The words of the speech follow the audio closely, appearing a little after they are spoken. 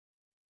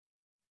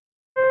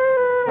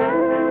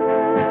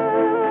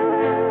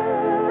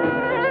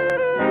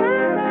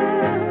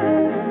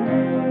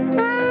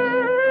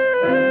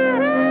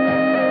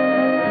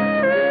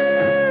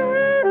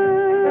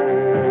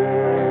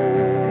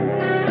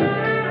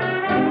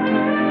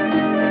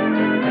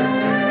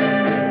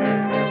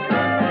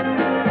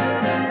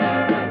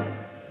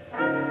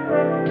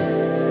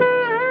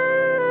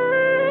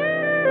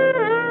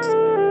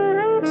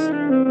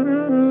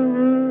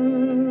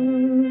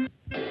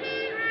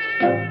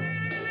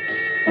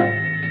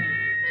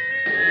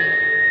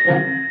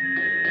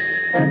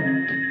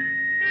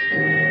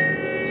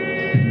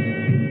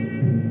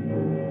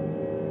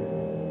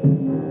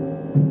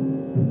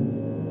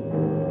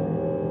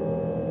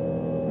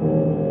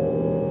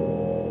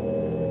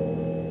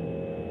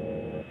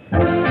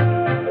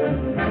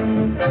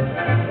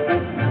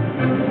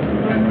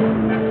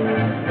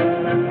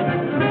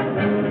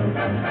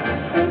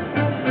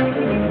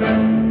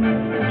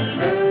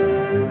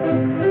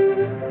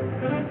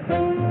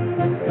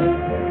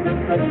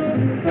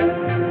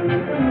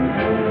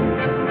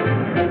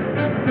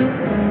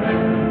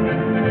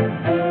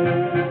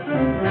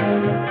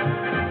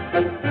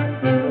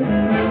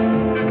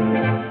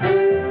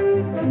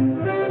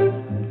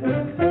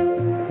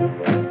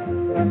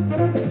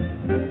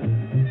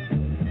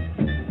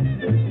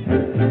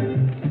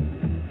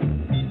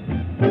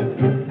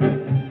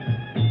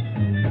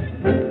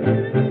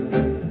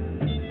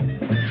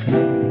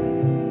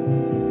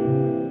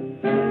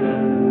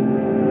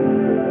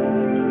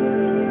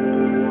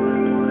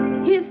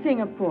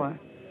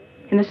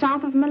In the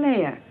south of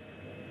Malaya.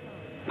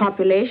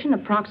 Population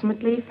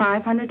approximately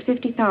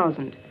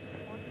 550,000.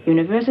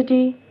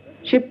 University,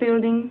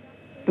 shipbuilding,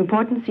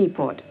 important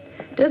seaport.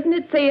 Doesn't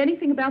it say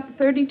anything about the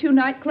 32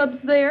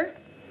 nightclubs there?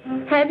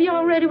 Have you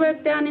already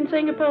worked down in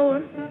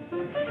Singapore?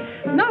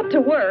 Not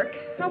to work.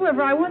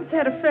 However, I once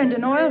had a friend,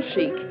 an oil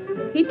sheik.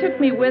 He took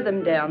me with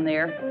him down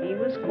there. He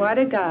was quite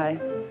a guy.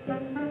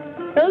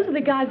 Those are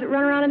the guys that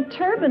run around in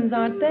turbans,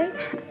 aren't they?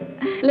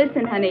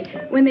 Listen, honey,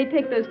 when they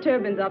take those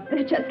turbans off,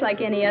 they're just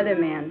like any other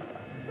man.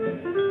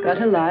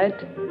 Got a light?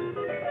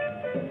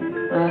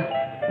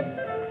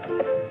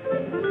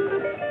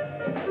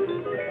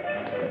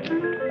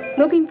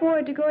 Looking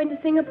forward to going to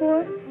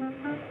Singapore?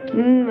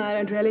 I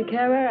don't really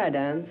care where I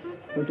dance,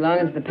 as long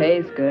as the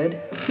pay's good.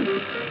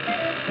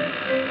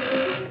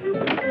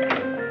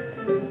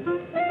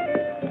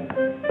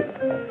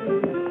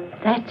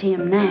 That's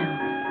him now.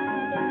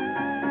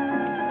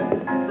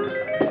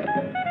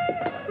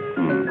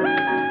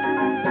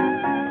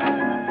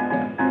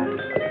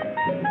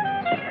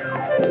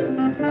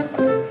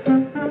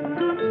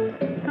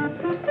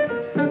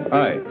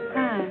 Hi.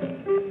 Hi.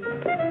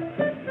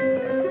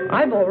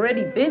 I've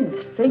already been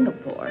to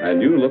Singapore.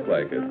 And you look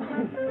like it.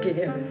 Oh,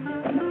 Gary.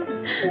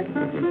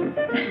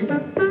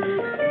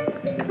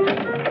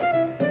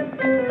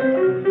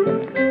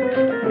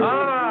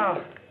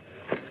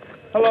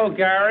 Hello,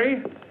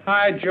 Gary.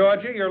 Hi,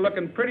 Georgia. You're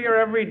looking prettier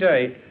every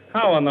day.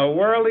 How in the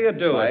world are you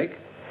doing? Mike?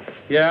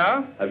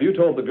 Yeah? Have you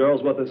told the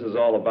girls what this is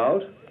all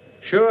about?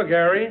 Sure,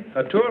 Gary.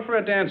 A tour for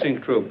a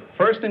dancing troupe.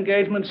 First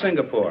engagement,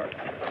 Singapore.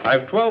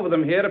 I've 12 of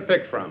them here to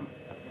pick from.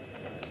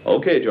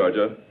 Okay,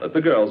 Georgia. Let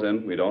the girls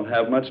in. We don't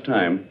have much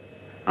time.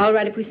 All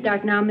right if we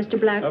start now, Mr.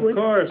 Blackwood? Of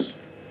course.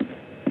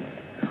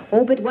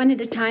 Oh, but one at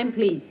a time,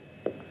 please.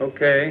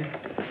 Okay.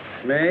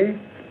 May?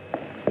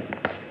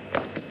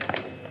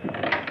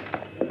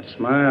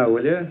 Smile,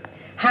 will you?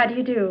 How do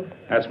you do?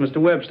 That's Mr.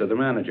 Webster, the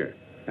manager.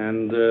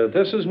 And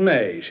this is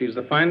May. She's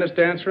the finest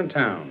dancer in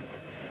town.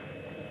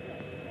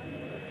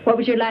 What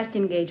was your last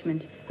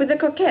engagement? With the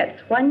Coquettes,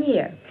 1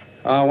 year.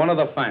 One of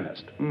the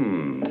finest.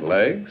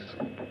 Legs?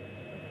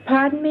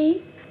 Pardon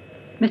me?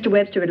 Mr.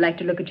 Webster would like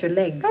to look at your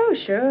legs. Oh,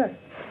 sure.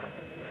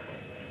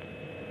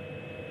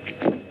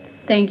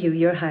 Thank you.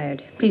 You're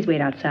hired. Please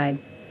wait outside.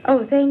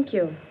 Oh, thank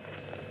you.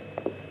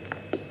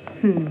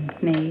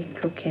 May,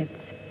 Coquettes.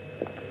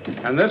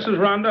 And this is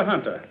Rhonda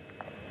Hunter.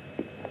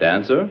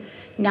 Dancer?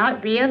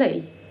 Not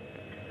really.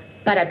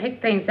 But I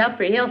picked things up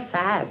real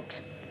fast.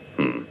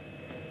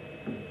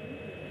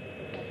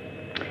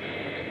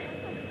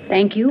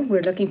 Thank you.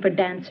 We're looking for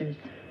dancers.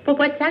 But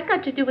what's that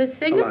got to do with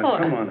Singapore?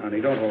 Come on, honey.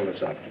 Don't hold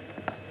us up.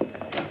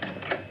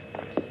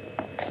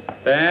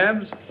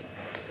 Babs?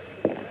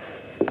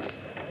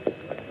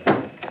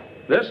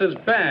 This is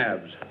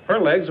Babs. Her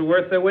legs are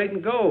worth their weight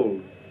in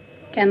gold.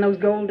 Can those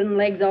golden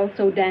legs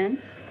also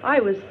dance? I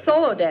was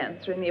solo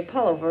dancer in the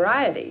Apollo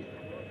Varieties.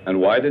 And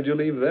why did you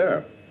leave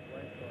there?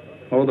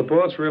 Oh, the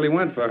boss really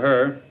went for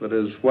her, but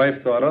his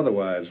wife thought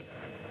otherwise.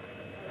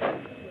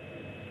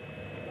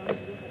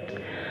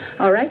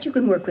 All right, you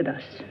can work with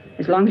us,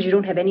 as long as you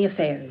don't have any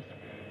affairs.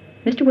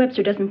 Mr.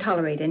 Webster doesn't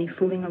tolerate any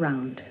fooling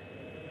around.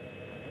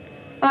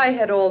 I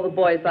had all the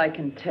boys I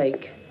can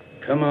take.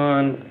 Come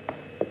on.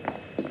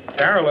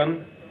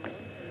 Carolyn.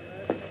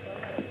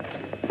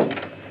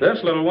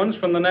 This little one's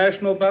from the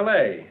National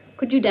Ballet.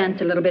 Could you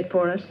dance a little bit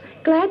for us?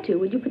 Glad to.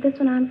 Would you put this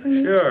one on for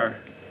me? Sure.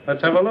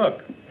 Let's have a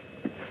look.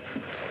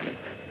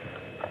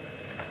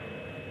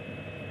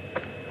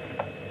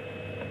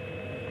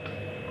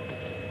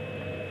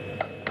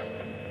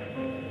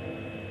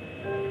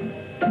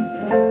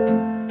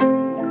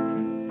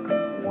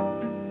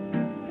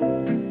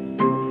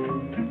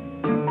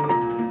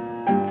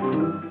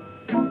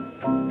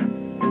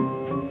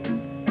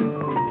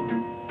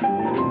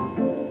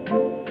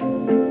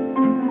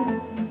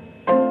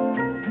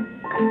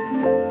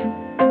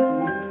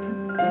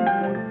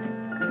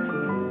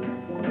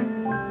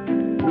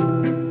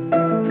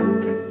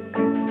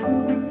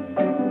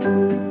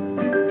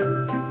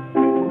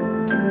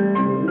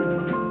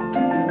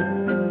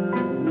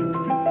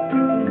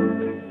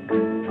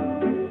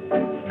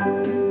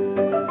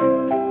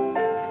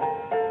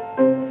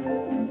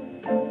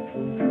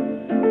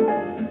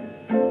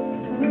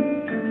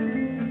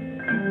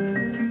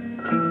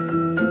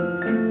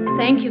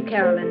 Thank you,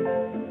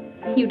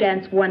 Carolyn. You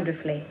dance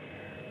wonderfully.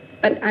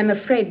 But I'm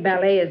afraid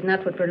ballet is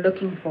not what we're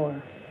looking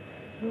for.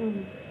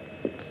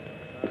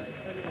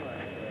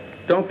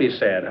 Don't be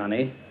sad,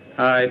 honey.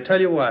 I tell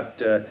you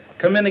what,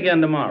 come in again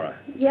tomorrow.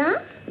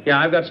 Yeah? Yeah,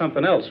 I've got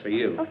something else for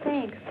you. Oh,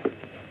 thanks.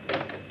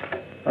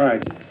 All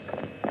right.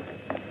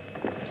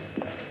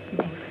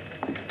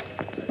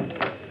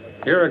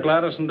 Here are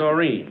Gladys and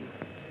Doreen.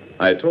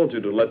 I told you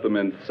to let them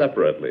in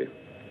separately.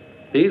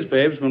 These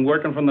babes been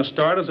working from the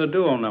start as a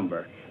duo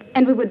number.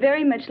 And we would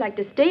very much like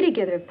to stay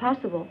together if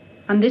possible.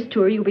 On this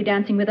tour, you'll be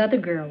dancing with other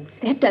girls.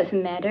 That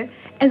doesn't matter,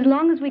 as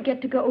long as we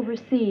get to go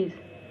overseas.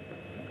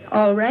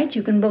 All right,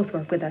 you can both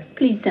work with us.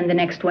 Please send the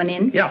next one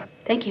in. Yeah.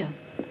 Thank you.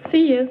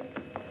 See you.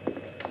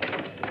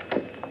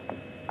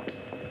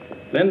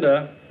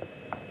 Linda.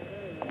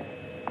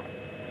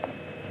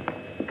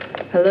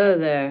 Hello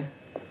there.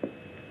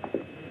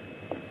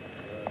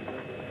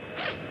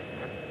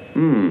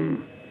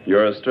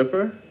 You're a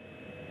stripper?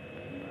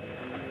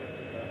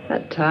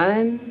 At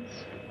times.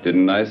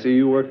 Didn't I see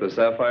you work the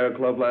Sapphire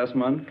Club last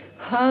month?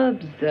 How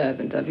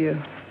observant of you.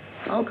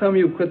 How come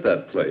you quit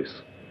that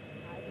place?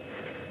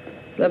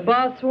 The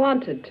boss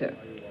wanted to.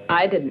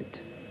 I didn't.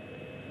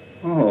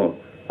 Oh,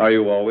 are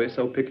you always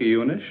so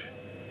picayunish?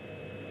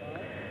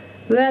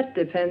 That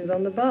depends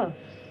on the boss.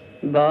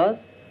 Boss,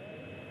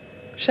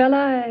 shall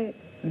I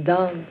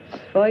dance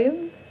for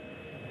you?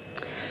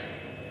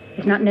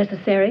 It's not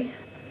necessary.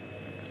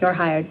 You're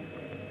hired.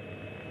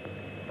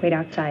 Wait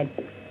outside.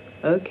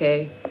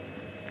 Okay.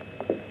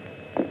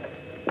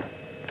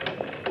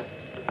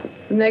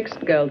 Next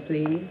girl,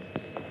 please.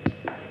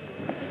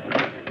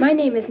 My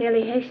name is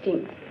Nellie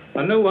Hastings.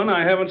 A new one.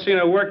 I haven't seen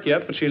her work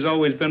yet, but she's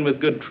always been with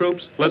good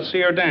troops. Let's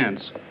see her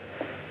dance.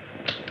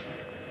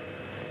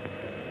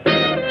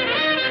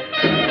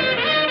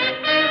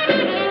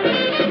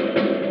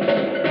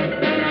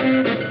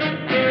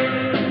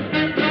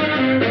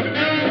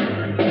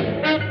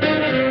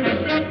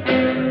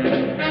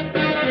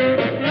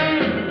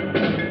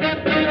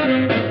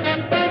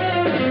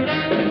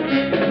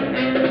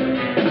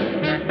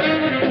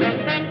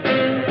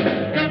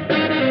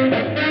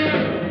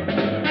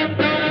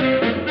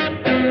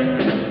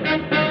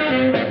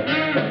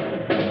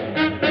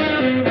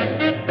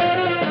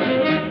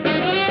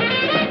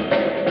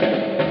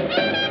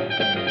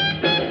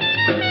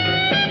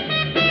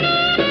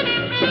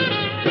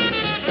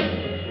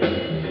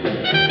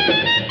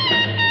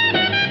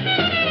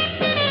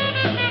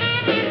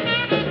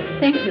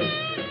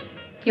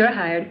 You're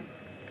hired.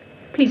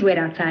 Please wait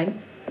outside.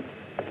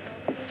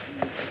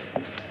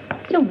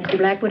 So, Mr.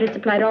 Blackwood has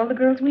supplied all the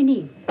girls we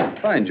need.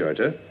 Fine,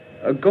 Georgia.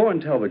 Go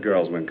and tell the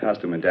girls when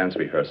costume and dance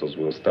rehearsals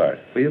will start.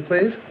 Will you,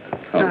 please?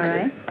 Okay. All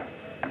right.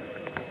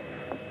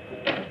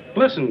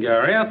 Listen,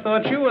 Gary, I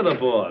thought you were the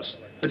boss.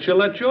 That you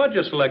let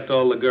Georgia select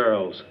all the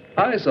girls.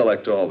 I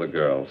select all the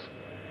girls.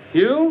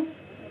 You?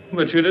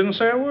 But you didn't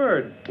say a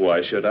word.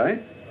 Why should I?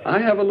 I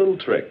have a little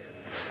trick.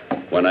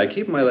 When I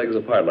keep my legs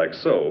apart like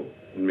so,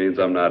 it means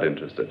I'm not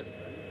interested.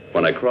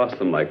 When I cross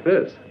them like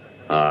this,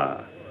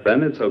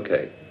 then it's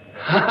okay.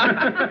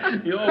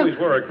 You always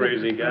were a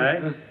crazy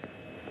guy.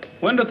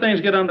 When do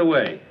things get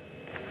underway?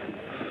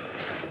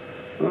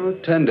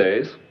 10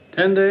 days.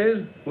 10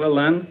 days? Well,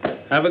 then,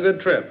 have a good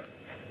trip.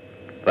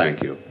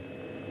 Thank you.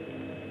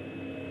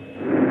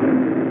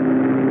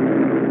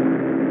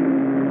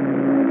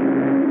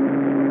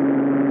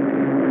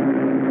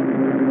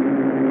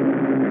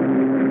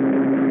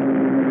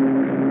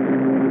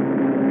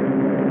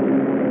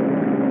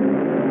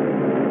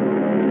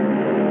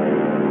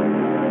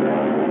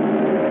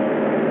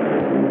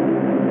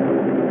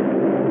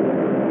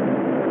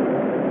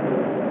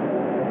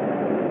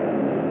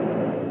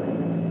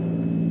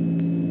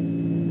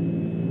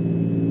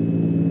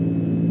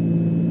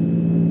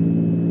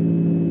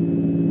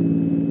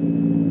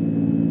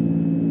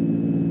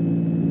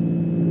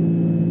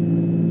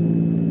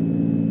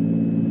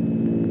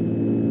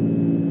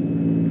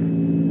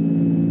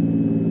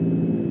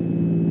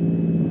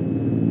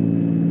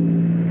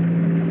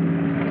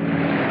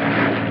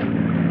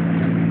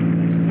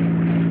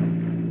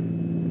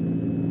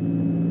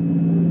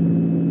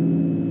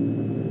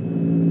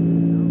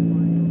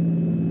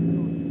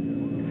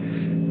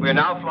 We're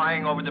now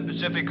flying over the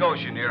Pacific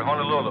Ocean near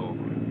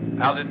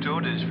Honolulu.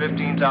 Altitude is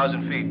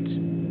 15,000 feet.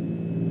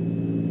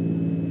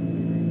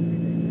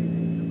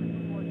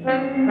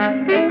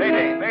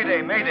 Mayday,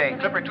 mayday, mayday.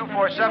 Clipper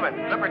 247,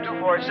 Clipper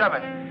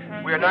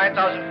 247. We are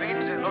 9,000 feet,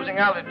 losing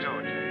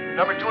altitude.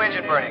 Number 2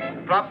 engine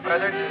burning. Prop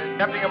feathered,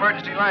 attempting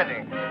emergency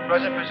landing.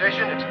 Present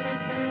position is...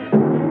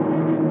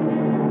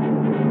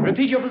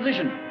 Repeat your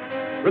position.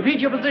 Repeat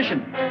your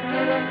position.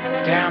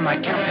 Damn, I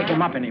can't pick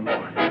him up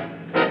anymore.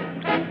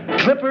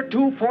 Clipper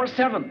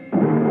 247.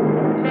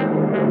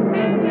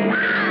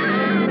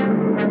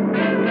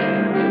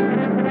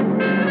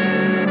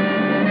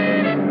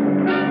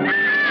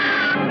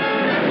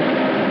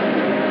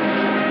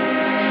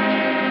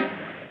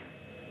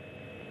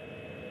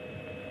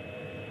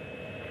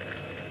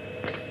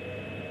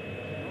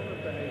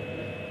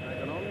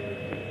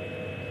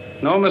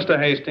 No, Mr.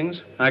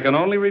 Hastings, I can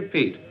only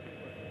repeat.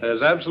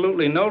 There's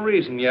absolutely no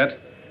reason yet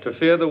to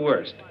fear the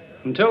worst.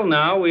 Until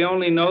now, we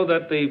only know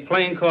that the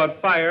plane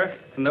caught fire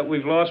and that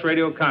we've lost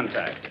radio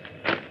contact.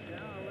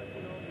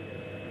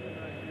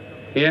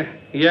 Here,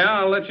 Yeah,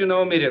 I'll let you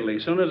know immediately,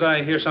 as soon as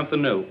I hear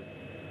something new.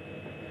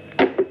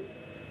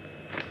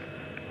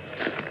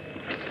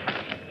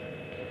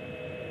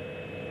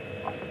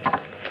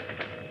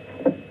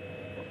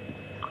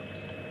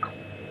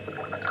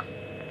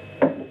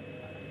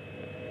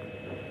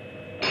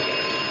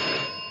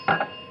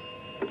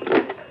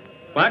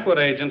 Blackwood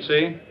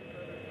Agency.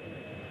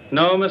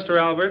 No, Mr.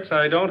 Alberts,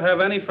 I don't have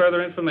any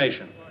further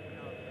information.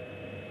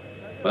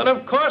 But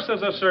of course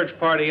there's a search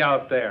party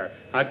out there.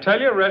 I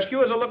tell you,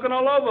 rescuers are looking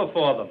all over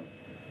for them.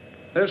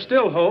 There's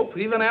still hope,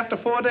 even after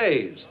 4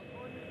 days.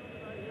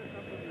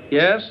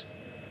 Yes?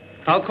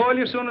 I'll call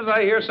you as soon as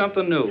I hear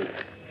something new.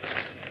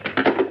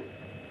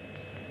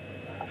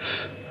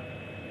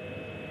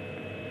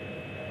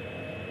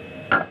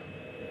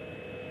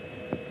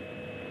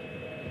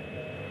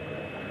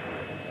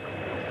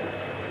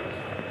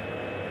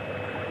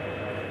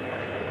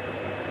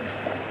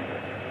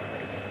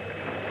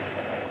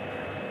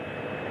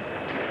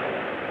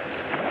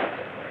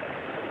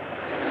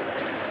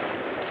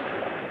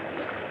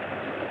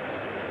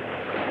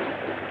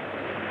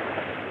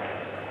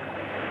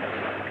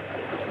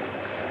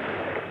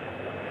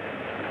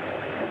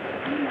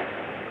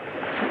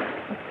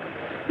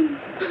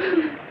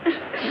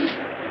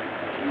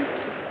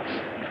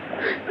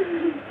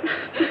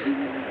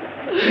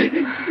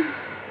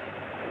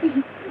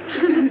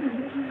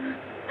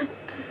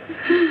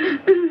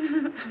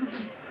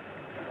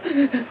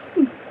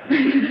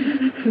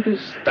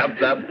 Stop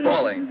that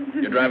bawling.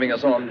 You're driving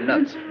us all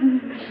nuts.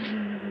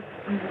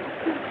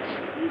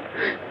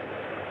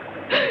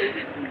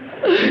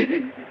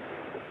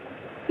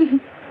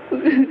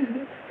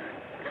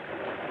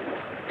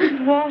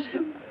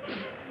 Water.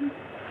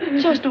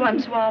 Just one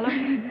swallow.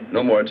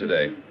 No more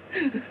today.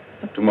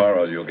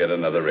 Tomorrow you'll get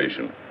another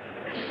ration.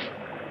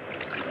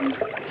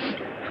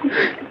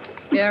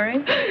 Gary,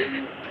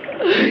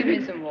 give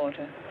me some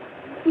water.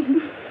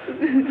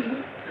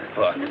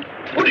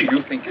 Who do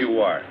you think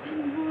you are?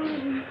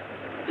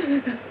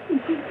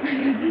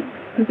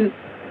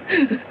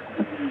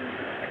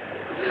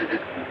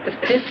 The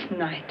fifth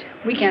night.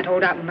 We can't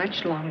hold out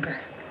much longer.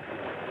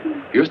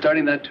 You're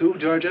starting that too,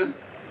 Georgia?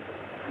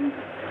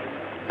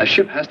 A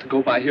ship has to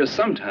go by here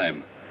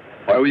sometime,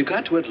 or we've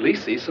got to at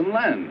least see some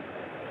land.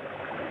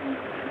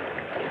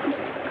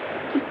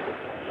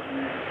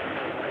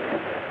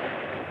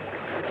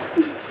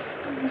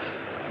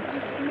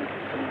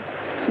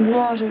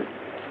 Water.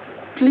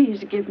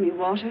 Please give me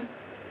water.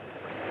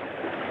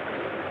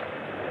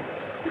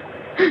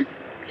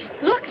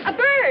 Look, a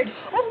bird.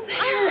 Oh,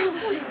 there.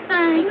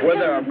 Thanks. Where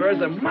there are birds,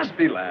 there must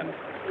be land.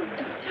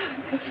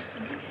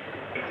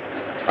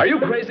 Are you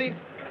crazy?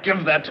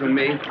 Give that to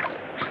me.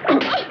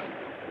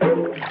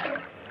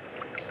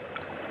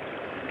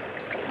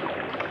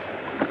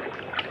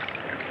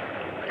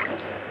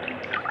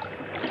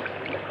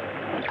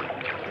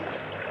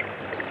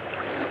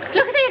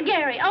 Look there,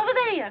 Gary, over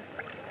there.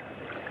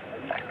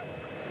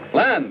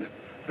 Land.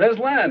 There's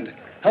land.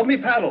 Help me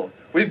paddle.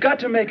 We've got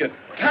to make it.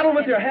 Paddle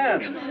with your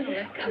hands.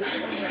 Come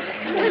on.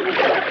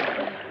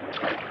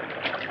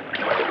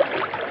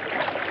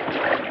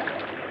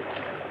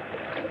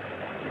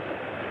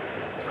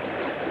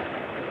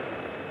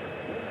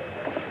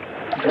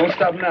 Don't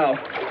stop now.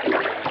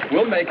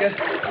 We'll make it.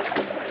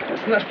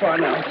 It's not far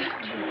now.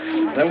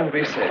 Then we'll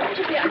be safe.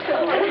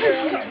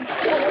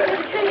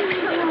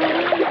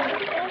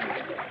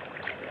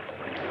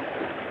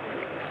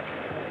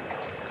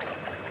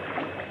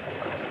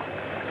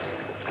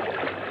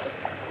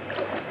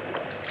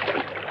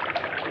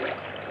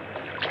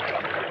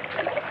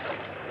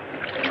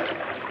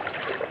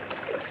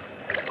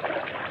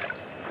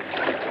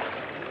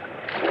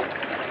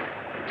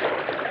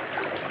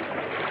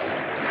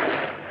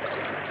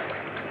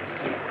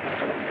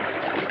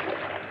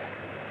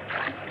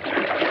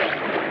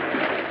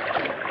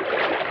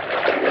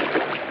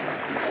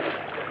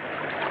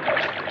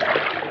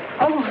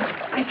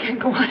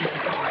 Go on.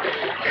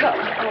 Come,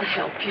 I'll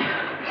help you.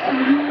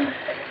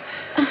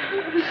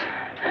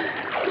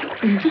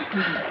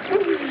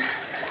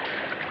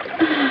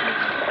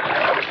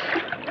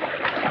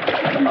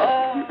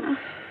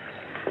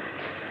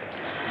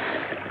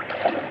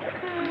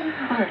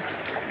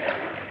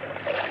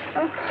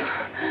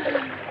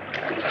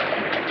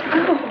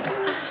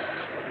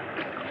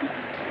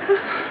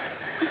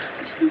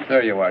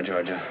 There you are,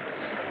 Georgia.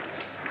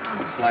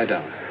 Lie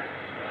down.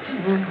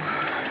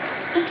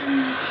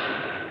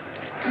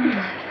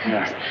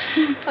 Thanks.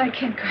 I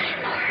can't go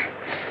anymore.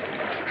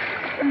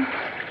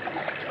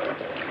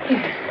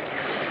 Here.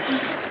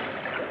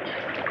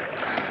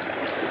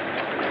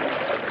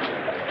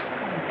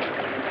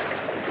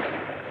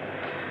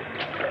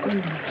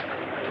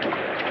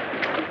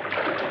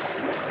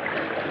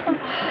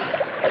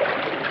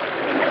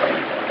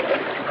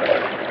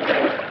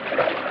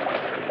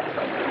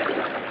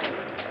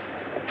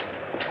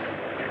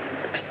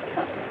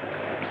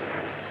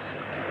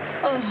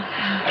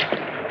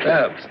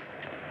 Babs.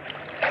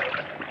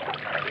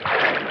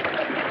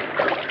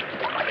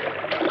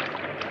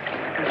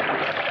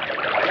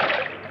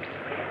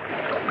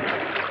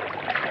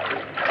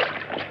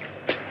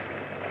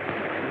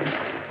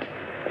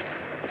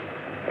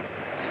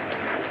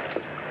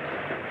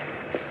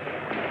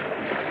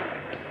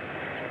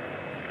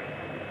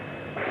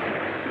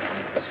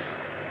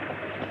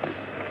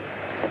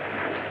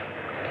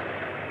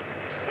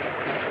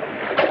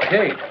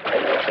 Okay.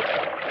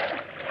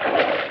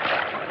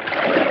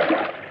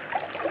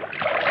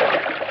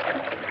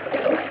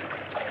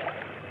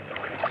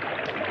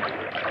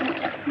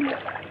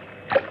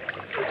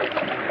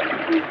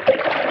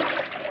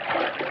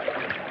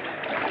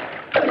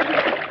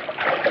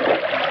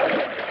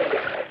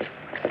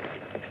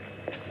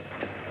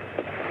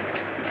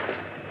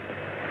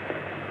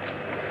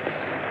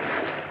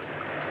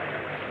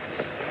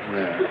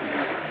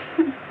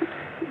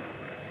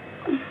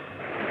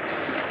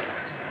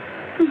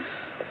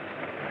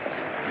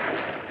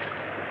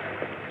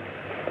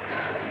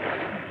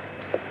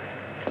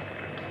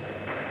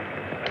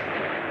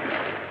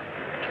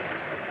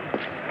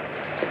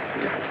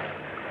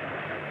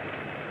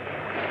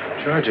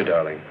 Georgia,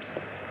 darling.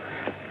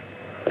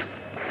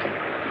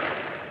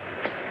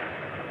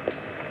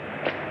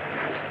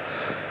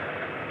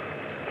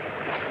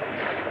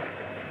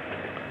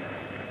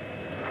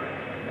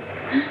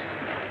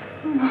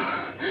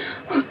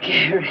 Oh,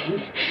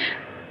 Gary.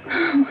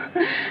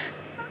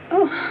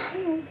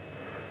 Oh,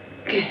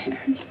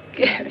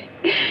 Gary.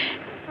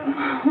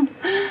 Oh.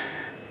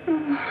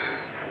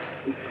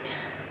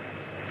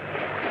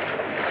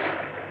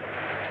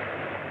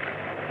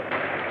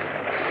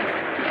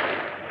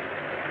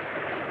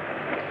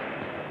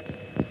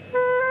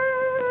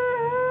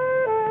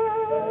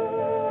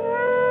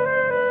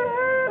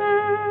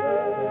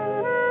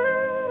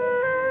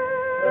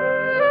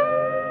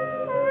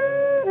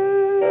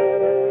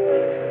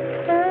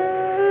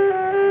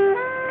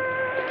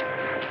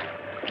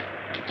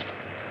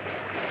 Water!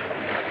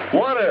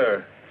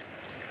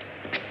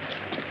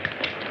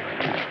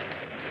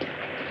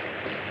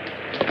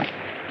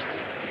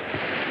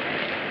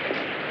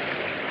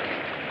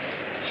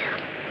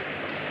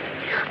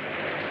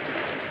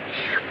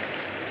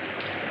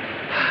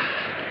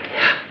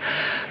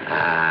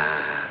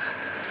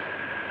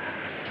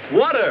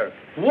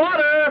 Water!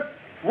 Water!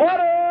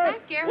 Water!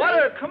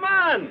 Water! Come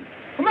on!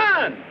 Come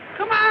on!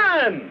 Come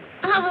on!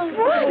 Oh,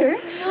 water?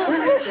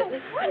 Oh,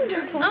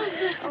 wonderful.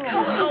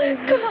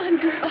 Come on,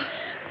 girl.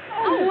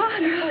 Oh,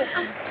 water.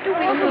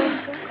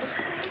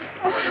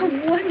 Oh,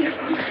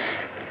 wonderful.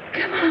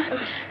 Come on.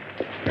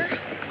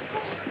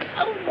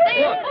 Oh,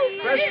 there Look,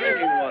 fresh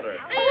drinking water.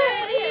 There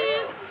it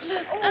is.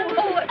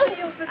 Oh, what's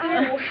over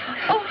there?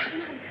 Oh,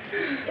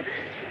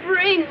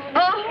 spring.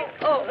 Oh.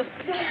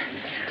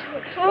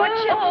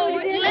 Watch out.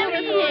 Let me in.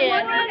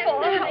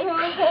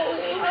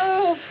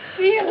 Oh,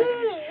 feel it.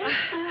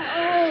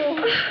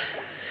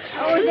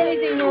 Oh, is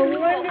anything more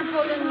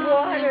wonderful than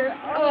water?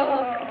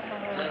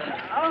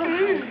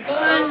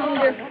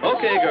 Wonderful.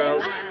 Okay,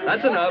 girls,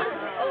 that's enough.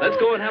 Let's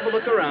go and have a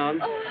look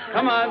around.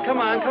 Come on, come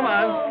on, come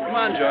on. Come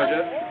on,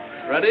 Georgia.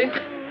 Ready?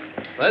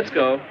 Let's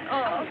go.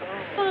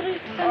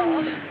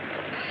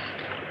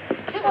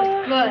 That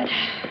was good.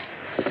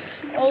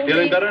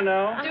 Feeling better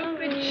now?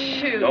 Stupid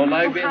shoe. Don't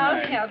lag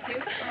behind. I'll help you.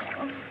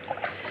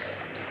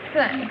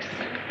 Thanks.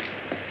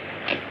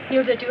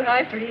 Heels are too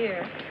high for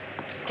here.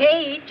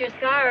 Kate, your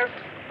scarf.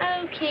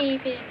 Okay,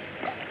 baby.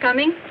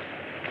 Coming?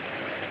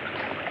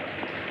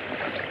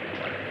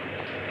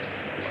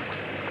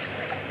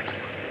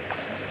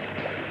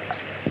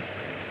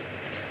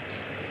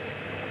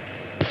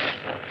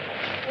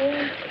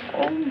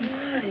 Oh,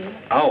 my.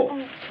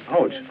 Ow.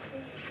 Ouch.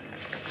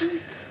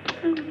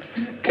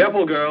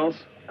 Careful,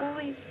 girls. Oh,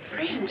 he's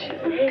French.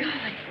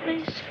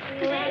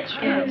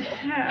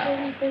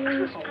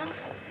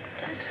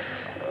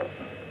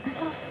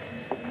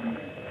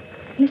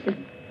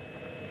 Listen.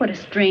 What a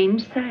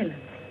strange silence.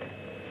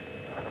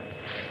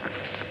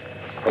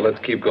 Well, let's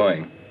keep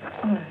going.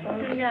 All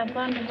right. Yeah, I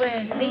wonder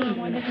where it leads. I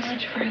wonder how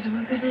much further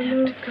we're going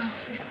to have to go.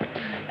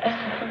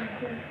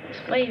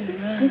 It's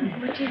waving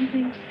around. What do you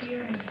think's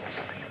here?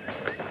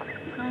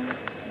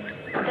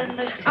 Doesn't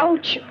look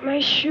Ouch, my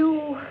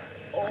shoe.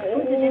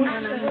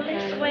 well,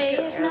 this way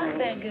is not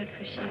that good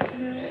for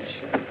shoes.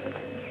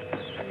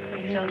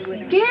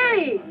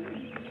 Gary!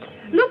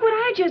 Look what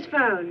I just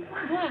found.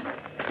 What?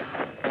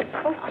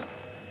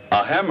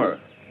 A hammer.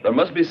 There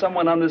must be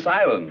someone on this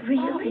island.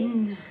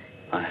 Really?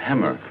 A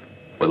hammer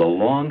with a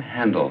long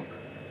handle.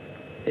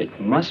 It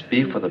must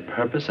be for the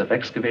purpose of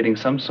excavating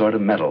some sort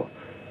of metal.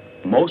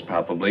 Most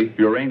probably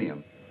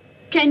uranium.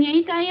 Can you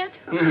eat that yet?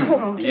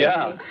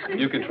 Yeah,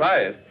 you can try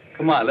it.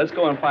 Come on, let's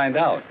go and find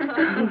out.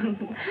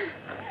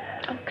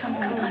 Oh, come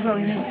on.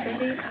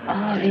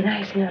 Oh, be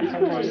nice enough. I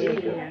hope so.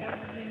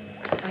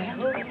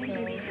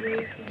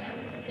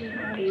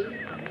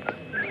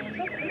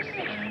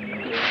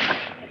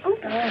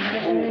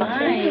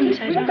 Fine.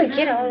 I don't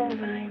forget all over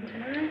mine.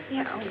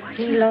 Yeah,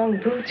 these long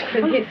boots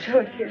for this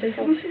sort of.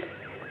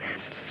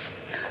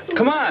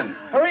 Come on,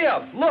 hurry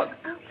up. Look.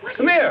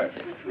 Come here.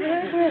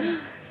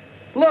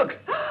 Look,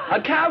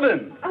 a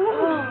cabin.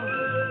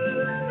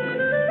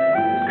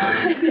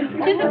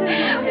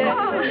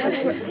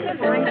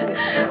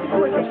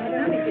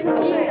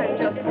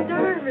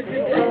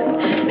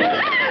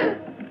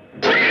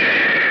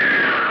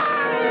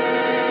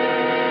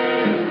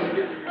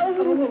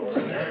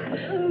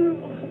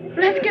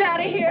 Let's get out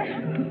of here.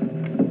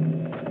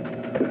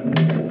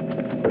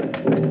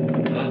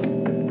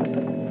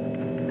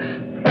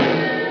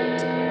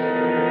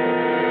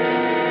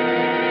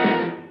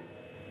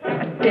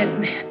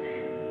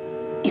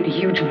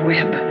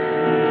 web.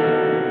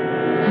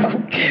 Oh,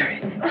 Gary.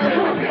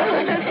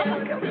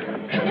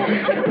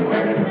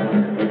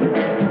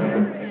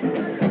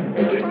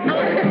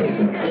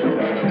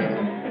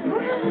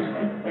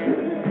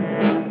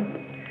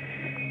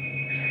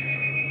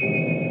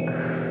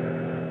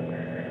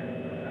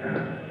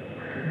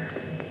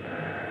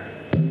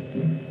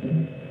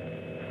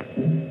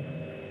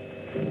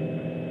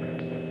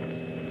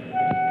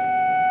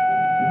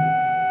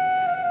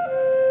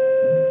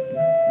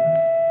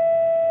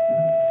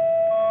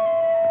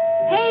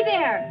 Hey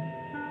there.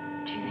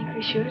 Do you think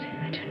we should?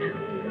 I don't know.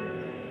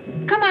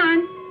 Come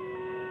on.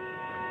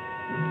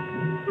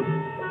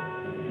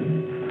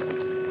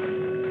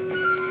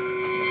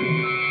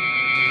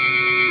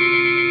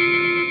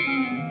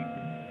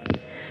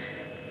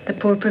 The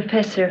poor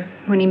professor,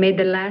 when he made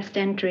the last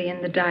entry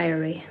in the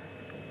diary,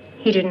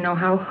 he didn't know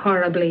how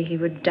horribly he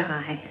would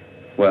die.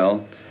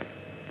 Well,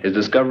 his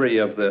discovery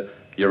of the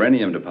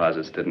uranium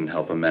deposits didn't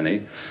help him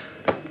any,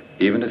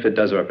 even if it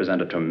does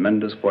represent a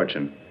tremendous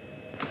fortune.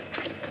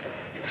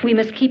 We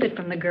must keep it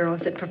from the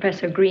girls that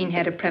Professor Green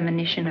had a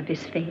premonition of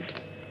his fate.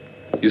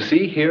 You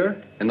see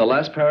here, in the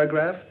last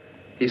paragraph,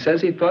 he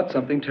says he thought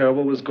something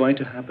terrible was going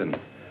to happen.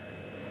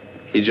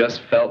 He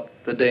just felt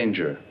the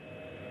danger.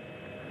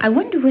 I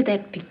wonder where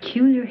that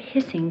peculiar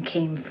hissing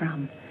came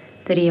from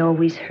that he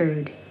always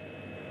heard.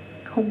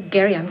 Oh,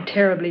 Gary, I'm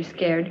terribly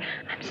scared.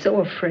 I'm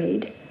so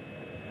afraid.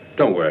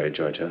 Don't worry,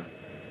 Georgia.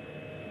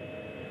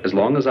 As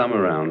long as I'm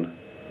around,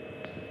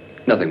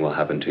 nothing will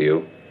happen to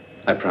you.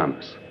 I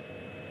promise.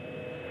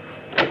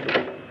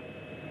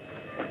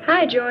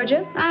 Hi,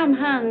 Georgia. I'm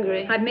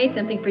hungry. I've made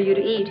something for you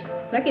to eat.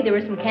 Lucky there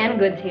were some canned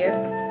goods here.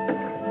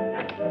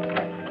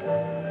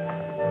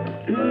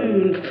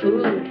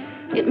 Food.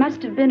 It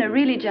must have been a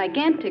really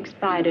gigantic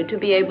spider to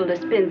be able to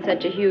spin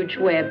such a huge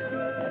web.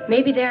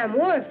 Maybe there are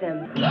more of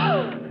them.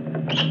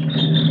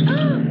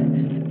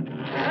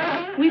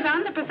 We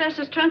found the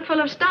professor's trunk full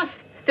of stuff.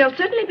 They'll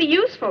certainly be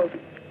useful.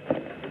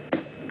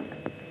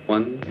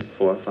 1,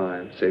 4,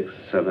 5, 6,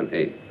 7,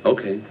 8.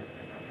 Okay.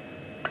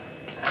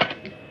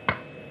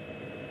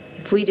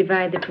 If we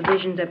divide the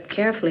provisions up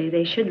carefully,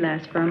 they should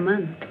last for a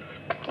month.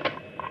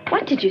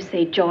 What did you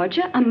say,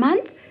 Georgia? A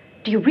month?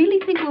 Do you really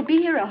think we'll be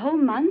here a whole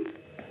month?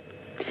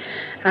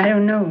 I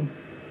don't know.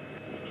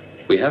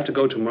 We have to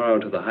go tomorrow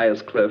to the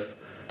highest cliff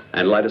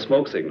and light a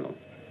smoke signal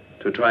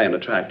to try and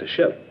attract a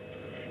ship.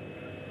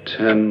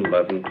 10,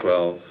 11,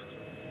 12.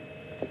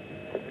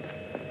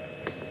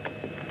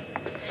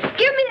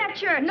 Give me that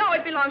shirt. No,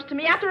 it belongs to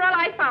me. After all,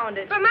 I found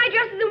it. But my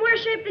dress is in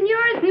worse shape than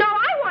yours. No,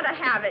 I want to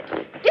have it.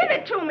 Give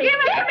it to me. Give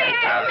it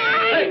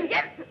to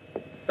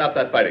me. Stop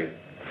that fighting.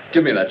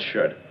 Give me that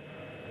shirt.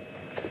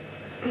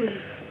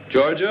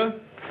 Georgia?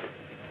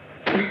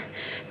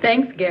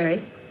 Thanks,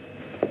 Gary.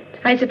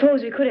 I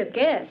suppose we could have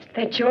guessed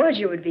that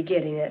Georgia would be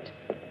getting it.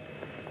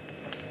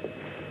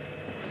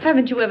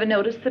 Haven't you ever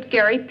noticed that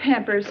Gary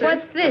pampers her?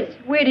 What's this?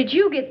 Where did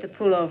you get the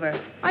pullover?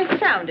 I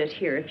found it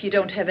here, if you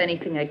don't have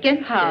anything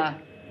against it.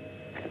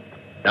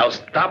 Now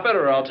stop it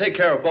or I'll take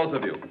care of both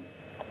of you.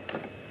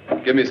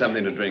 Give me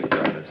something to drink,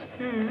 Jarvis.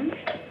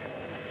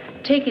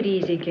 Take it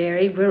easy,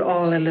 Gary. We're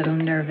all a little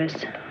nervous.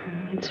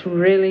 It's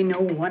really no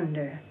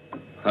wonder.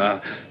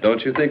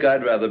 Don't you think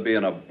I'd rather be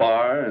in a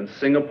bar in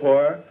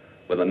Singapore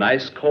with a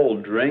nice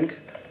cold drink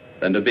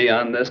than to be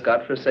on this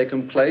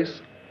godforsaken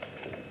place?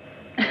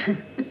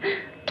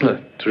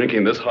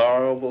 Drinking this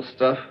horrible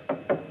stuff?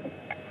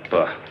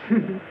 Bah.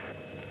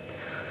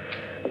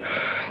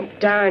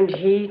 Darned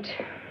heat.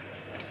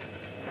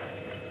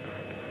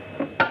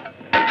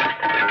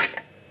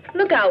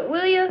 Look out,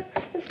 will you?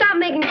 And stop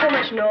making so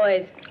much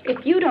noise.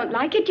 If you don't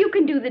like it, you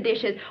can do the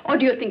dishes. Or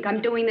do you think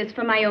I'm doing this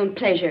for my own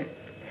pleasure?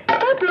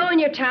 Stop blowing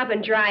your top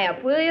and dry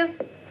up, will you?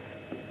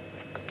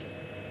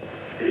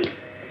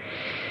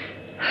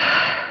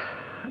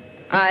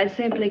 I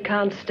simply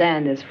can't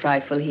stand this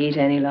frightful heat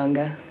any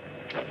longer.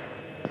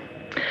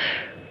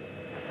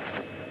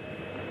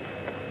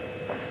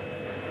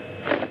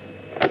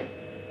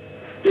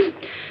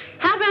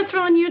 How about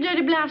throwing your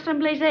dirty blouse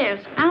someplace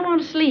else? I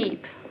want to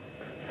sleep.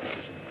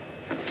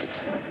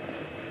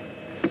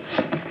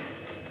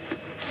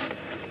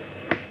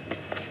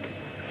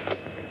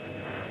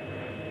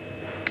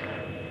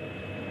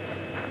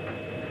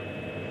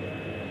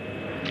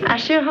 I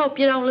sure hope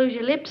you don't lose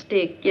your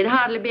lipstick. You'd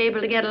hardly be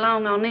able to get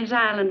along on this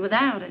island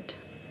without it.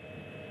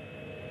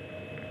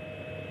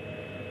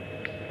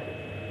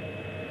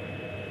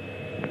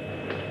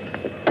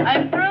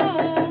 I'm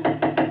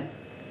through.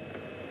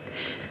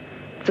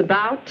 It's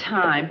about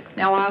time.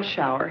 Now I'll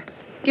shower.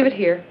 Give it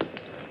here.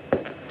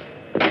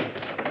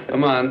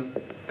 Come on.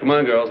 Come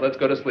on, girls. Let's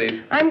go to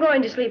sleep. I'm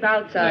going to sleep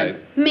outside.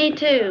 Night. Me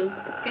too.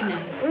 Good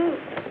night.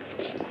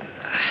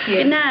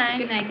 Good night.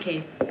 Good night,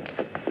 Kate.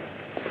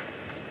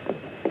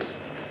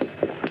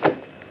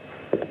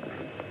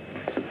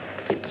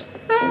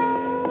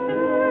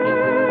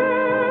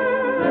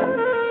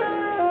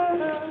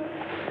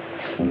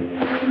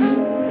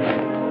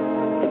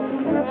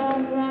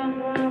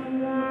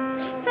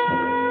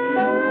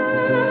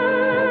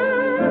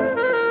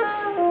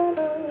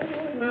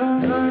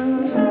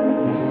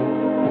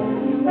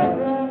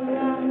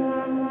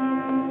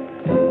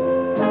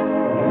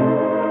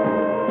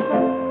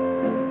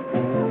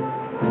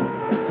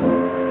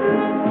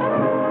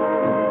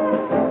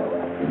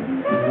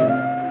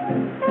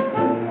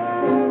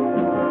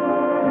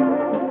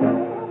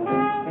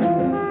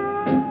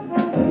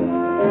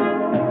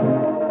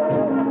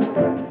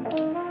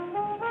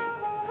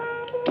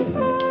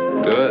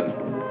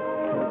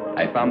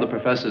 I found the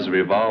professor's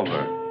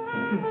revolver.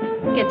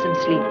 Get some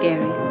sleep,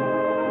 Gary.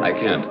 I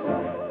can't.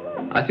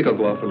 I think I'll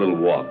go out for a little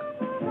walk.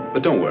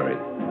 But don't worry.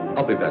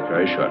 I'll be back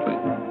very shortly.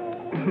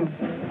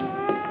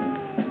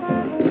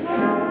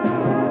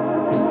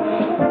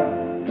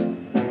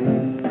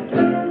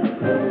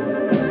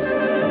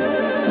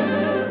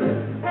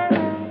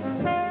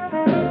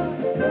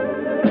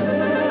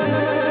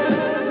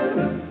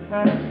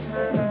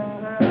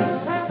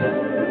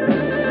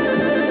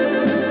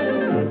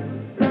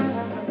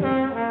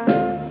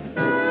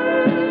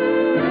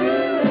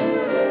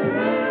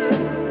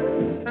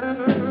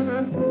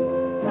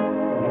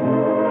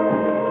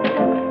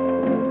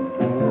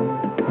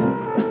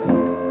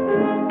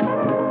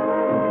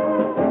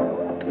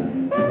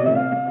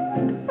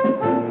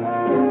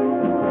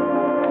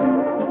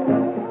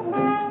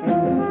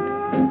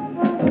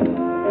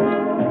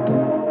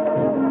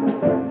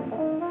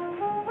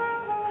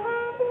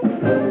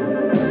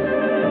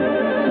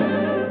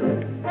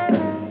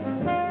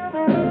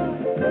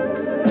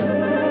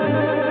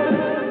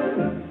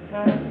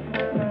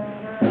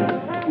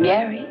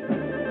 Gary?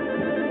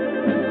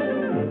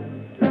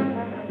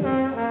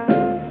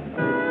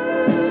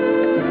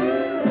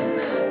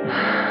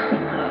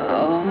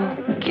 Oh,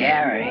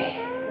 Gary.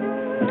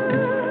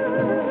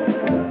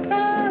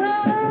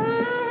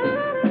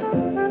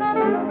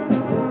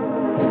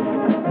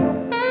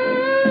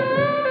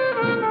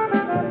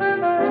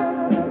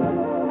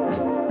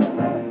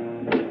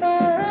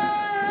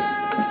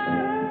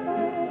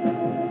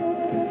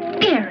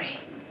 Gary.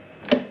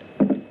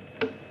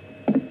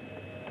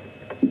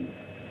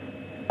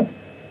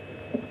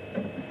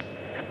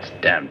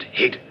 Damned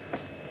heat.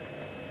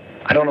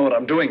 I don't know what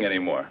I'm doing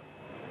anymore.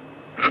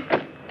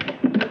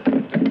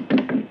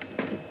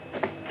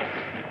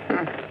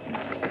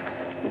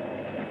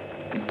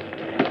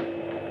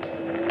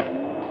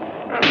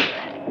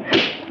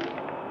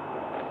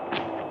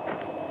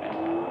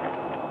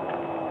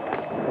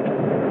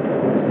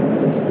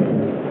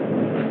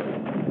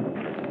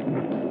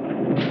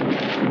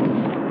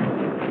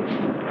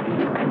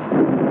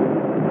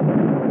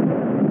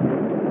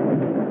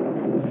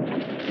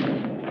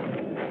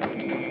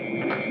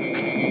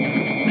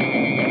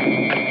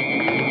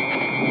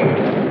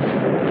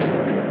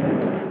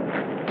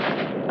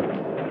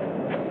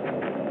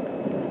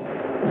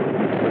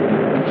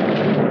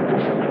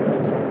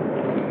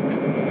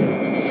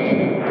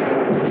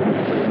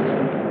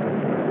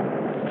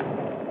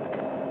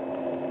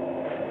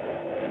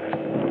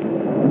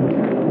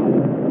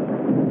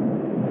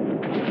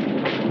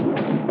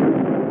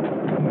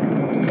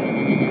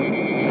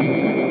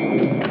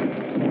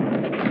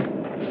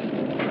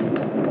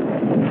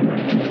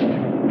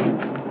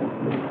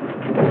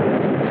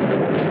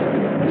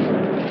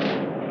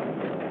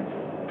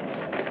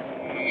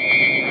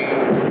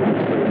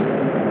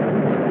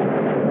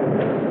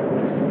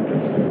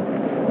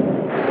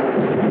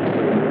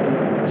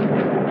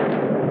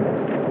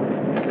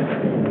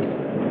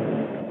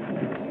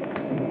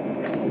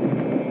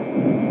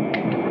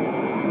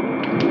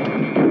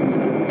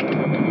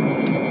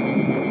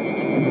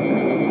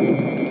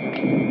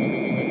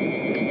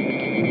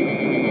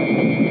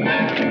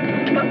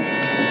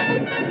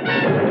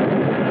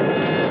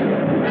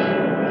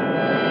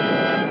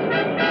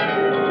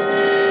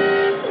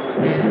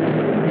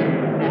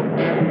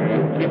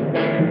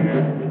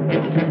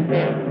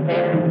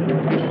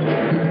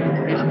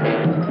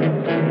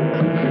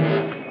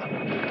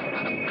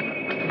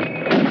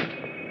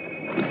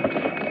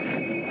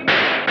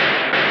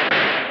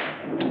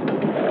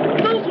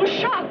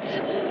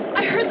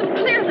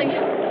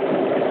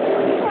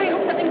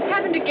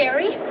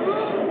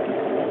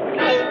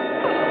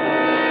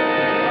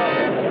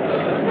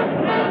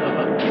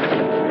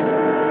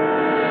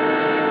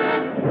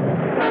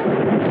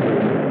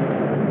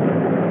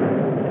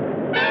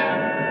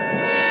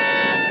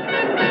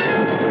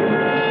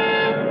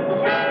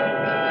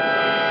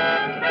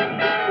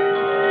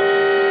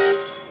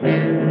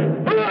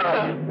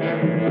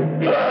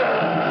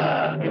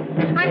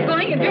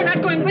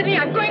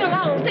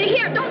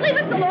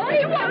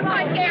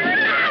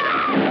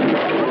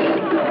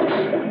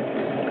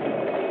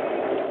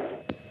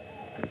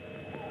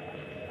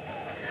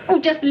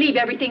 Just leave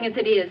everything as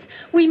it is.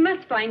 We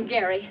must find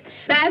Gary.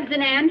 Babs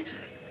and Ann,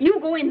 you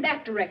go in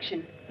that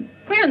direction.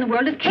 Where in the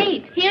world is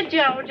Kate? Here,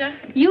 Georgia.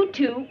 You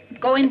two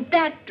go in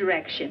that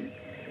direction.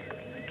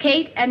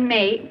 Kate and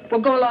May will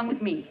go along with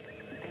me.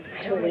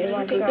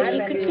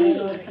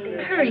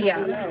 Hurry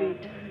up.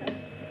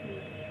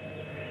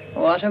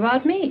 What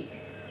about me?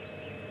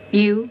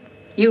 You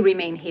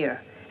remain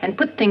here and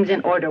put things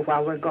in order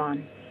while we're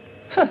gone.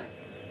 Huh.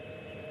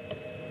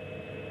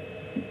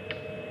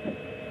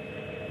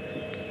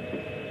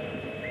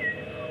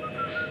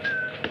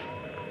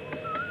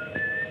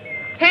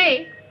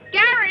 Hey,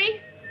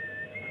 Gary!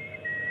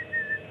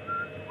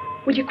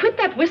 Would you quit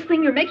that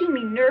whistling? You're making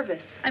me nervous.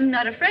 I'm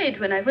not afraid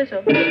when I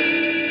whistle. Gary!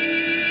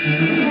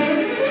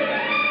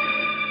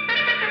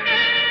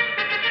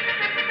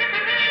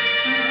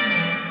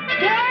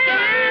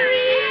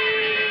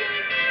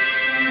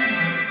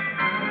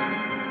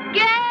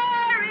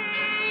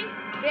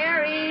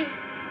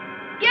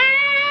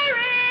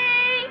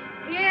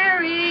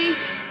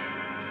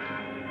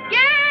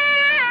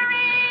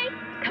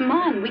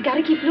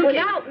 gotta keep looking.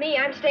 Without me,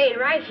 I'm staying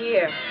right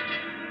here.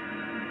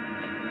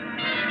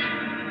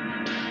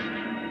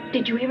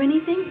 Did you hear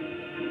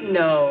anything?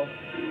 No.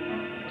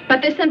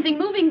 But there's something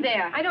moving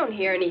there. I don't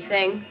hear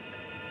anything.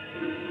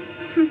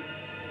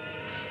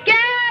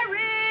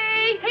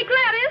 Gary! Hey,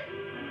 Gladys!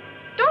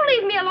 Don't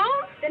leave me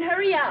alone. Then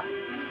hurry up.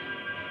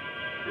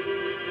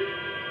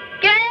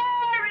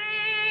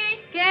 Gary!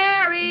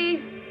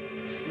 Gary!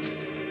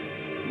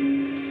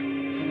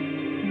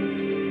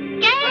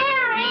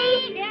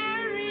 Gary!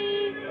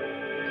 Gary!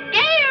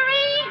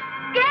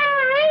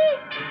 Gary!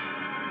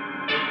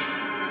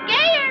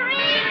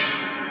 Gary!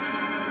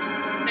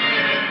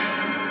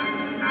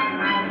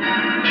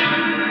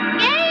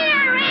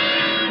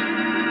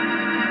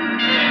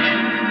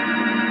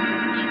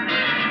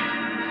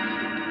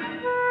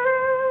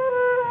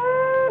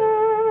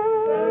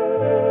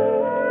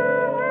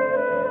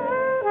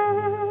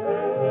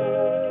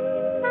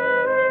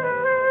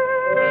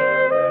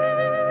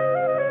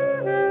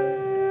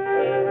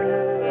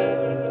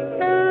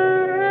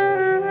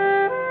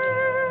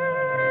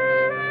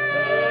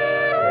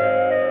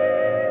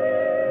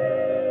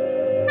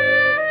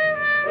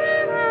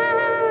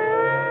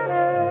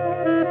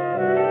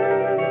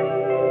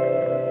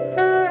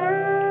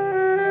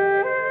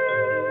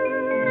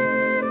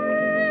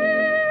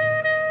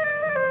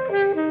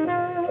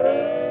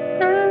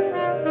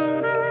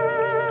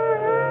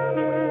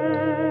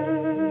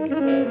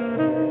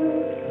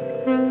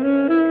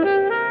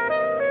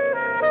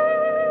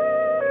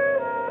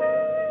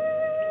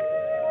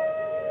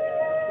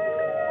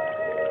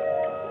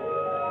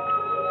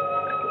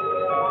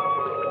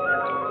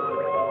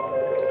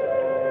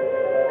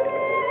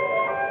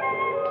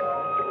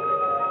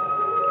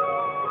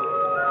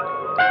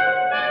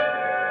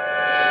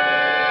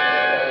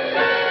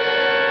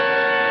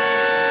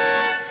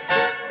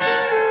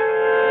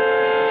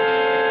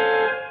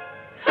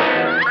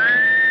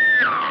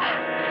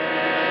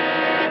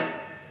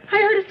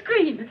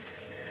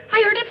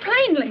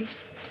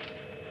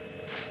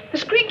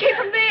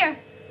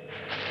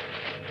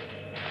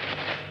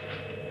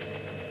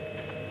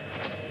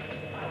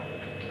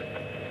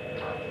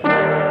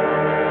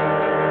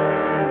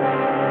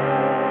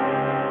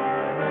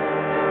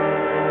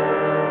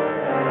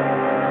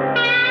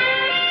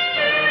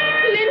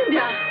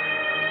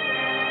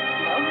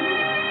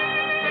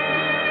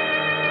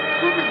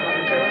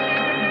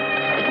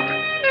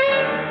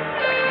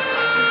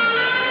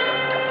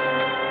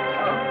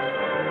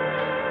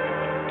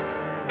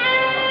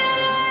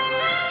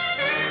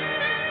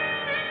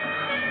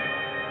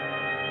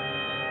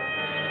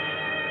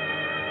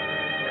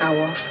 How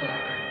awful.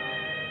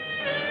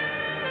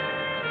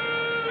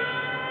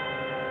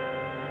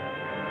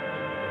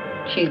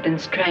 She's been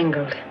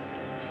strangled.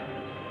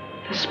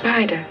 The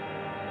spider.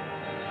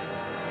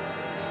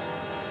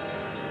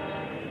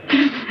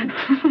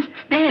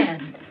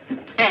 Anne.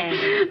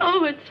 Anne.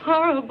 Oh, it's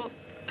horrible.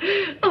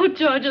 Oh,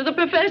 Georgia, the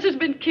professor's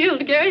been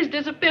killed. Gary's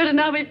disappeared, and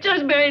now we've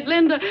just buried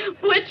Linda.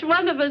 Which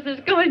one of us is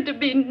going to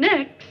be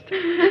next?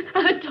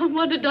 I don't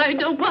want to die, I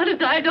don't want to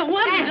die, I don't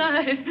want to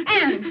die.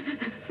 Anne,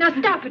 now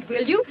stop it,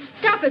 will you?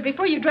 Stop it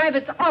before you drive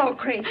us all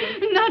crazy.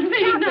 Not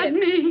me, not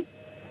me.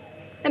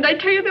 And I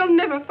tell you, they'll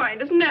never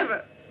find us,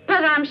 never.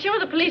 But I'm sure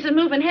the police are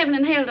moving heaven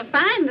and hell to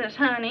find us,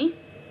 honey.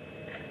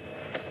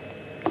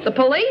 The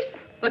police?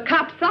 The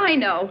cops I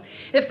know.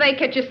 If they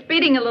catch you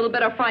speeding a little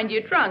bit or find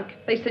you drunk,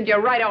 they send you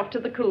right off to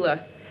the cooler.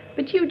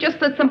 But you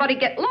just let somebody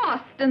get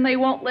lost and they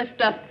won't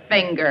lift a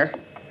finger.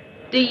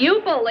 Do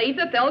you believe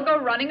that they'll go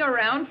running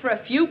around for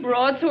a few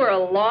broads who are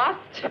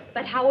lost?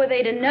 But how are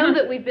they to know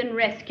that we've been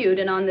rescued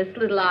and on this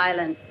little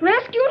island?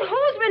 Rescued?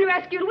 Who's been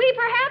rescued? We,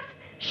 perhaps?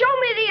 Show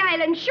me the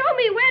island. Show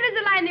me where does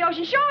it lie in the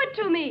ocean. Show it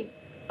to me.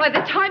 By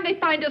the time they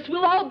find us,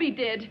 we'll all be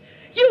dead.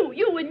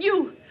 You, and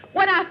you.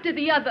 One after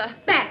the other.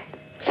 Back.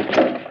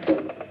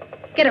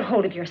 Get a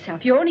hold of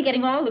yourself. You're only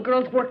getting all the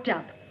girls worked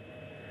up.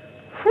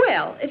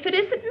 Well, if it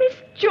isn't Miss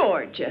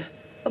Georgia,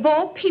 of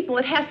all people,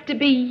 it has to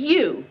be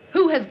you.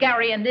 Who has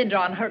Gary and Linda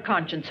on her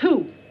conscience?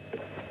 Who?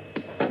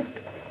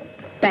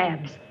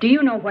 Babs, do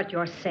you know what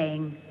you're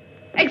saying?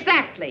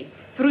 Exactly.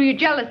 Through your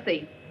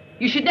jealousy.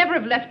 You should never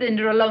have left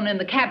Linda alone in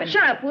the cabin.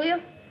 Shut up, will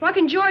you? What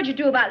can Georgia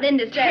do about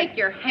Linda's death? Take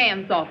your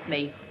hands off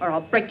me, or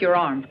I'll break your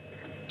arm.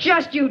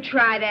 Just you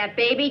try that,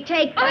 baby.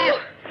 Take that.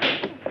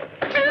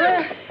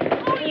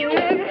 You.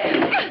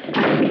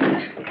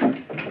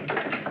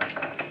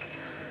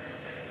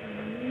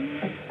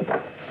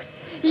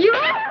 You.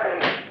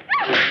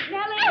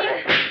 Nellie!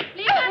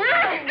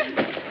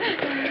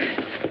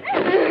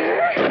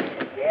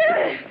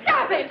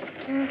 Stop it!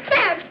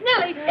 Babs,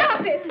 Nellie,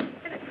 stop it!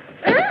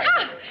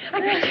 I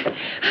got you.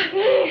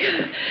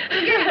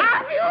 Get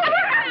off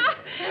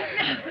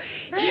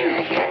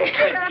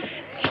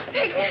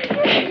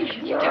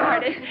You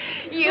started.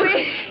 You.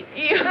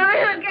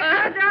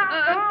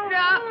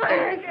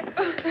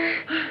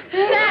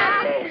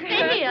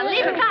 Stay here.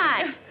 Leave her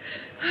tied.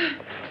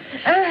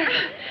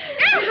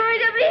 I'm going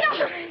to be...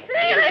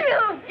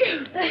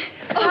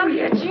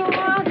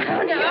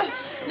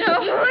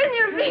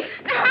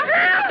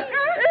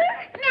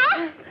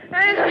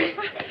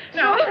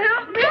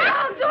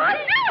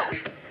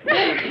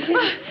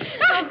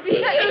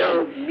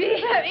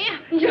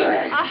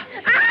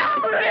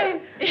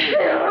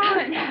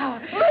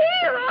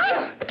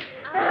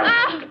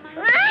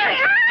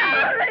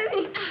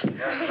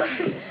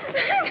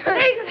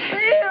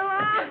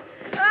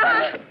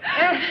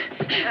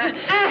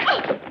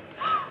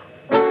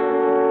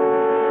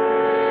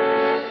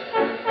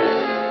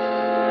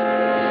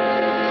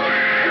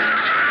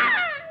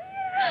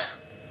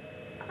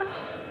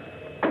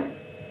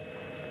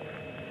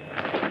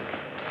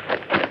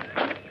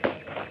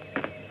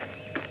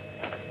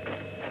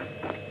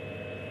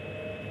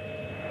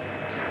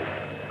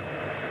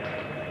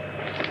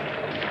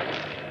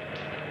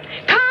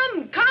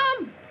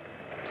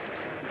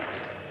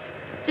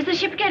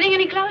 ship getting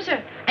any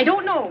closer? I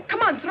don't know.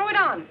 Come on, throw it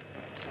on.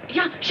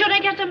 Yeah, should I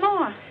get some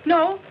more?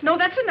 No,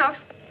 that's enough.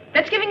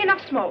 That's giving enough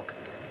smoke.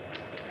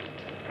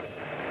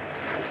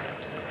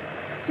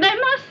 They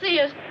must see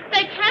us.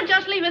 They can't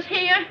just leave us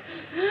here.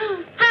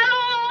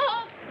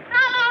 Hello!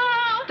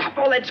 Hello! Stop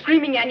all that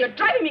screaming, Anne. You're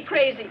driving me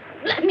crazy.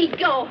 Let me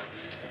go.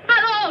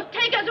 Hello!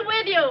 Take us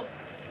with you.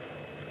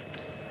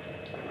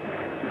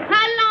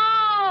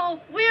 Hello!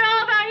 We're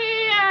over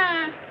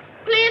here.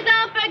 Please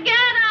don't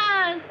forget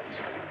us.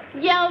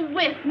 Yell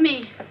with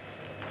me.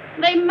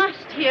 They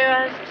must hear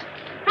us.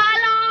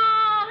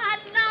 Hello!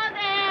 Hello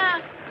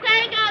there!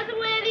 Take us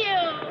with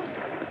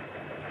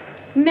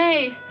you.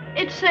 May,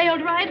 it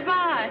sailed right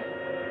by.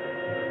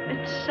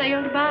 It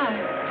sailed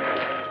by.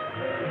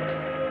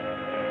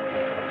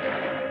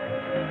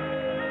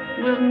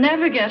 We'll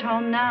never get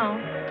home now.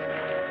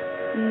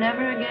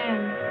 Never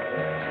again.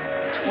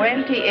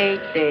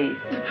 28 days.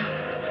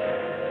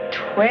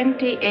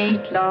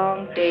 28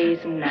 long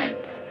days and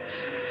nights.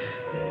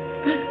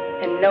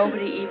 And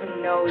nobody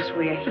even knows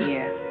we're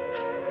here.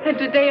 And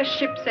today a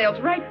ship sails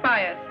right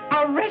by us.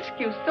 Our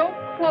rescue so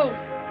close.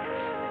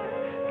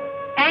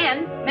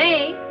 Anne,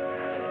 May.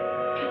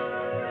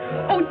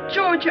 Oh,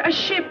 Georgia, a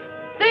ship.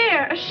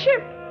 There, a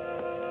ship.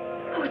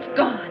 Oh, it's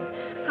gone.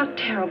 How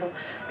terrible.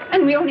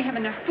 And we only have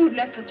enough food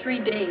left for 3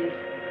 days.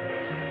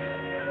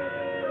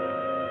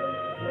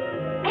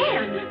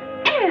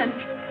 Anne!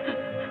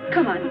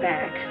 Come on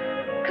back.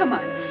 Come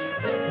on.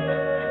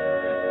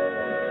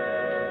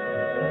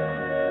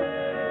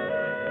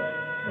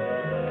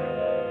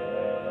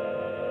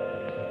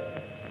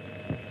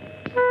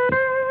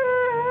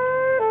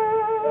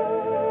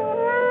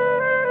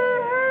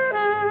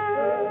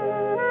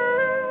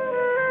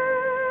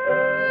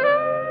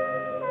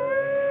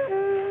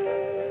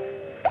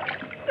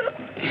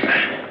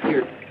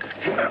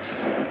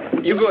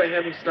 You go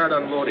ahead and start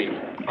unloading.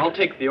 I'll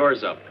take the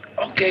oars up.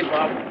 Okay,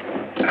 Bob.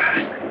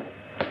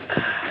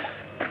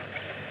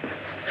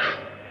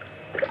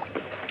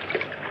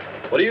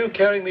 What are you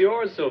carrying the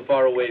oars so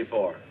far away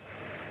for?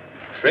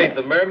 Afraid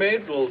the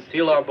mermaids will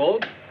steal our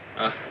boat?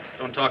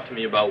 Don't talk to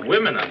me about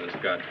women on this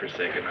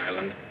godforsaken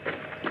island.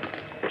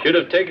 Should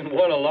have taken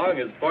one along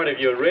as part of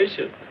your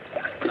ration.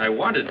 I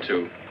wanted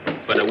to,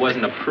 but it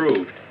wasn't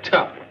approved.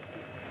 Tough.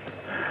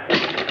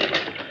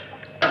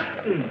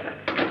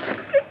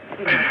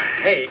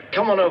 Hey,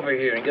 come on over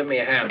here and give me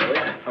a hand, will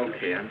you?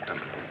 Okay, I'm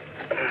coming.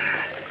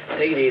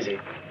 Take it easy.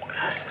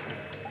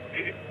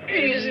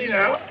 Easy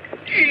now.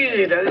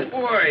 Easy, that is.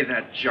 Boy,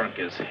 that junk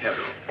is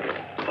heavy.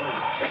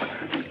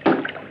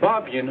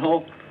 Bob, you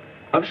know,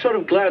 I'm sort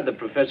of glad the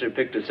professor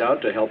picked us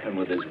out to help him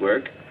with his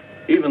work,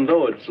 even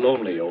though it's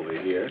lonely over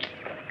here.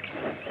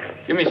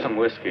 Give me some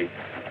whiskey.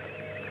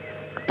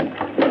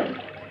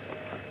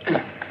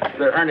 If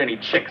there aren't any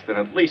chicks, then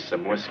at least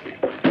some whiskey.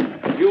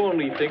 You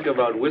only think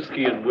about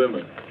whiskey and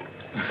women.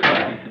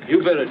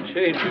 You better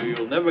change or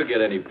you'll never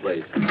get any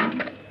place.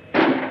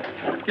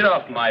 Get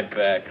off my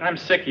back. I'm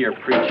sick of your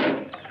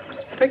preaching.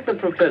 Take the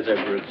professor,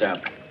 for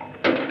example.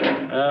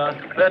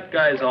 That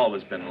guy's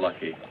always been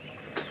lucky.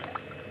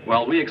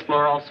 While we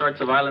explore all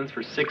sorts of islands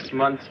for 6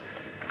 months,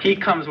 he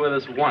comes with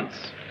us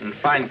once and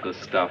finds the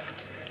stuff.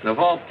 And of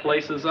all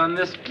places on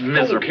this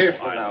miserable... Oh,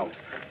 careful now.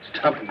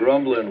 Stop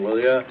grumbling, will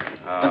ya?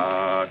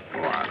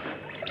 Go on.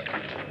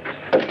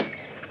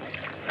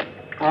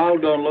 I'll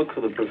go and look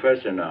for the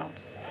professor now.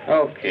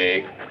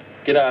 Okay.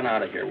 Get on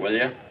out of here, will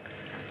you?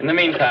 In the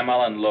meantime,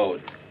 I'll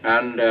unload.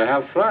 And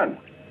have fun.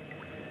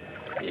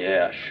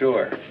 Yeah,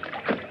 sure.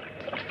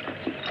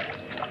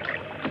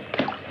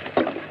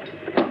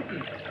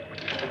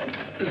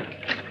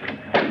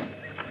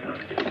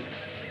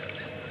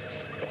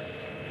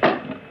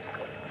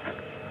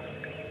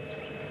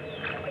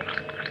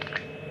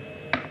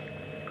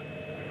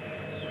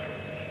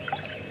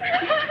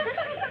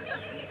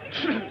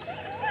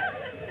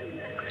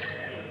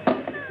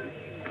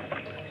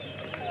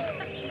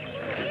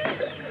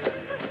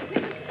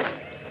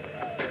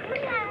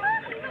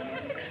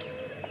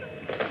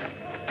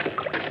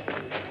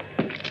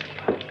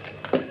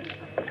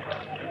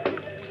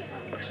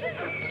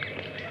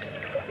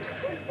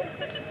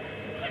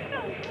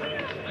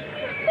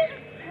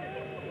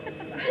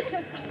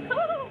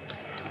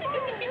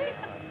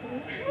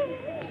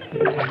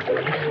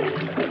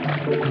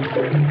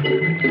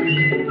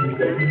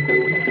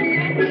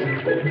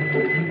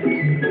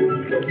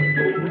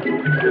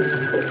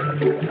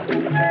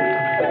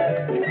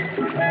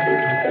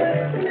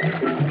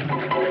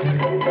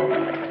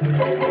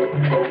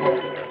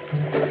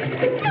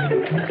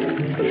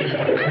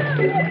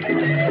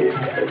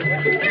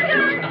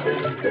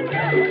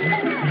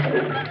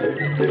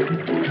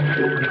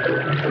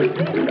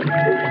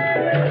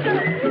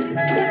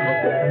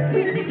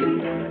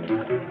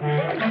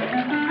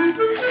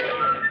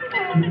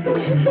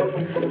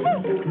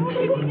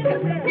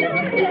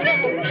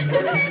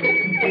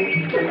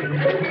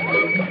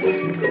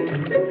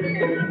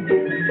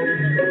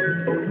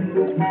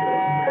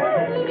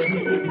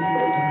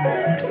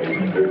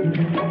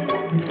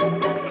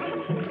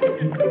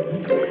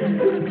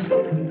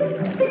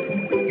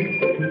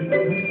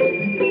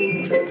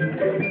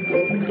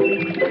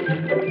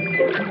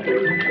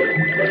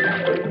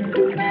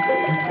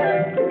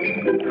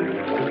 Quick,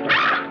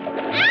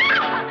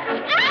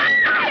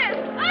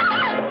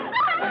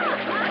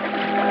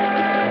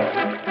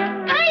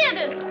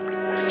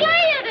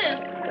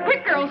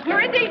 girls,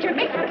 we're in danger.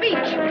 Make for the beach. We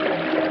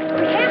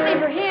can't leave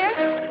her here.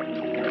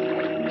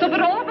 So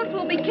that all of us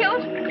will be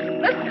killed?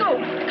 Let's go.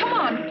 Come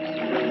on.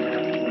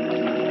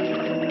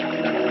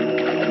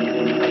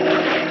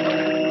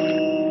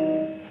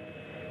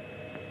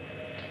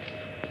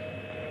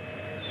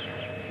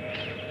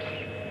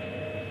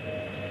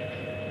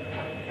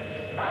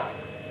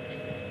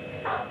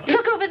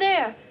 Look over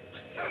there.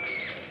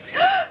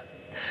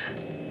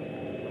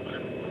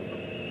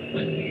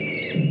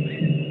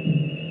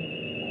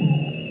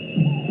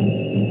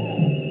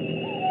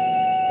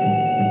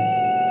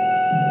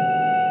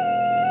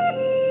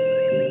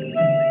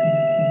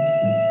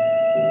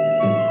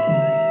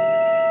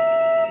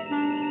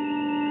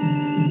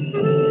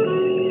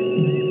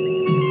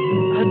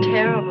 How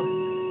terrible.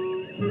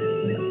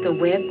 The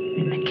web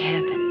in the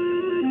cabin.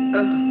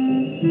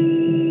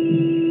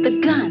 The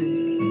gun.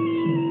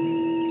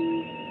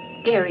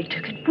 Gary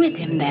took it with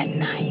him that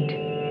night.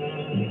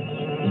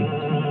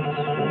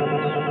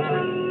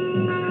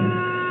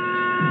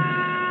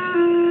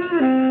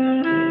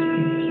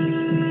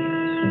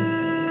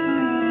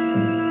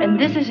 And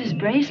this is his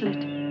bracelet.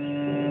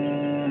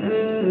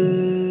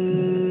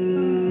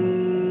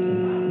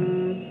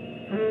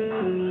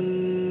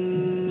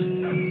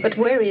 But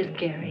where is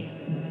Gary?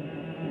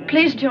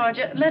 Please,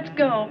 Georgia, let's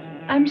go.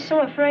 I'm so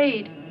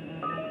afraid.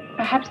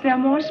 Perhaps there are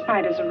more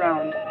spiders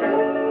around.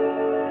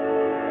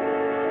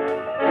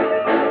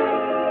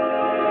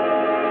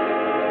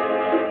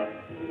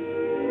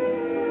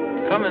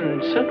 Come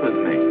and sit with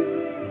me.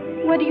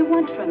 What do you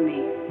want from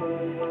me?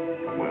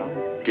 Well,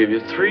 give you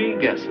 3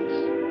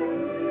 guesses.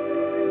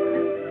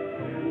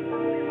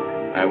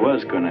 I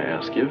was going to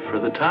ask you for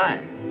the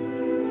time.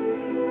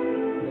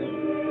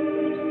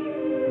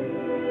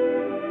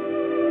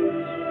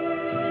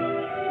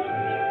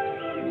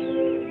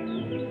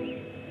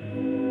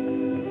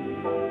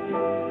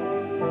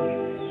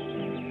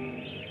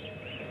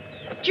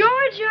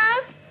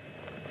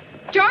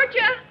 Georgia!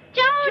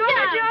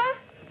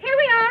 Here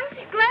we are.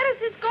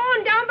 Gladys is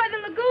gone down by the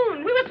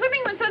lagoon. We were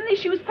swimming when suddenly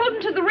she was pulled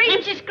into the reef.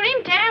 And she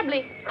screamed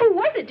terribly. Who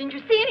was it? Didn't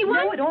you see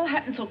anyone? No, it all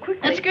happened so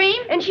quickly. A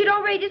scream? And she'd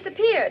already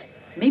disappeared.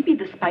 Maybe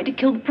the spider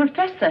killed the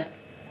professor.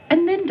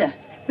 And Linda.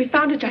 We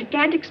found a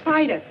gigantic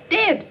spider,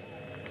 dead.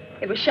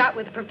 It was shot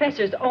with the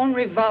professor's own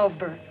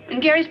revolver.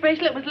 And Gary's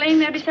bracelet was laying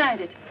there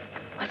beside it.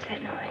 What's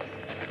that noise?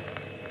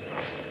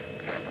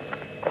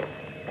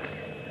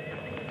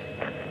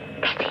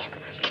 That's him.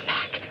 Get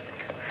back.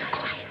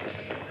 Quiet.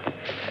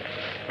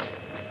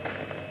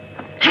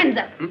 Hands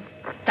up.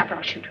 Stop or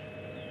I'll shoot.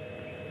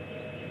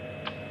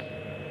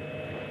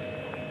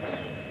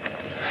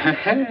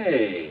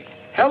 Hey.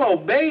 Hello,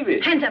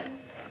 baby. Hands up.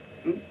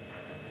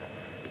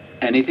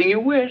 Anything you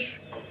wish.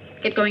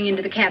 Get going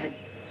into the cabin.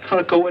 What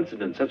a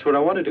coincidence. That's where I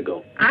wanted to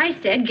go. I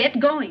said get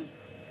going.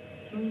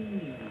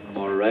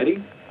 All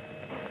righty.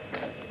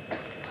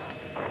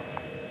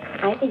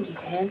 I think he's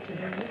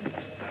handsomer.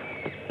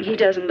 He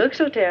doesn't look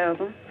so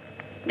terrible.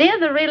 They're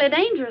the really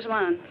dangerous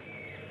ones.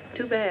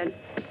 Too bad.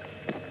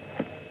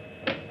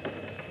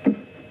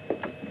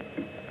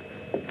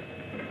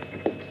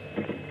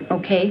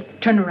 Okay,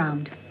 turn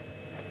around.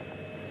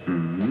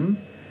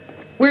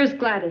 Where's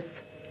Gladys?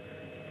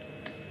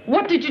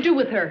 What did you do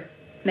with her?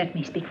 Let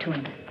me speak to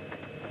him.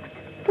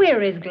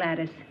 Where is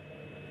Gladys?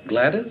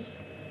 Gladys?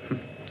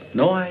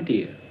 No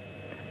idea.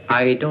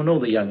 I don't know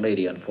the young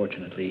lady,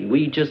 unfortunately.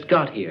 We just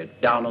got here,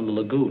 down on the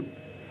lagoon.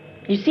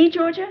 You see,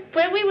 Georgia?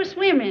 Where we were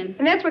swimming.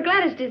 And that's where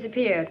Gladys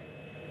disappeared.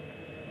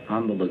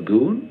 On the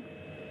lagoon?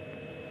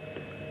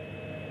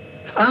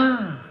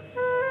 Ah.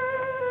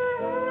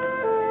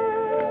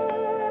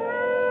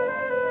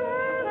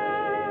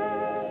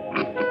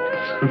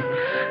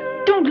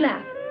 Don't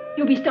laugh.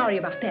 You'll be sorry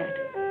about that.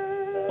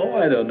 Oh,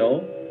 I don't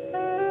know.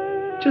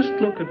 Just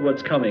look at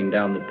what's coming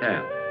down the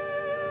path.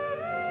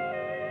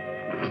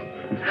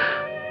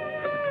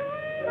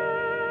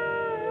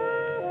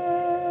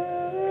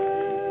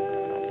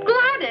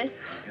 Gladys!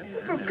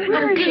 Oh,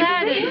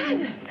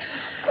 Gladys.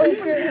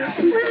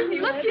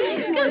 Look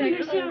here.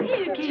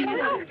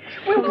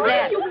 Who's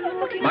that?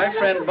 My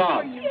friend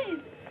Bob.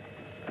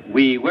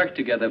 We work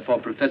together for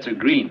Professor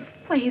Green.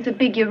 Why, he's a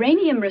big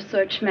uranium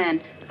research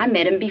man. I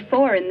met him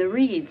before in the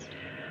reeds.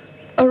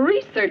 A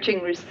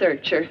researching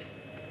researcher.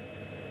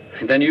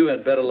 Then you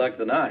had better luck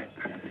than I.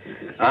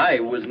 I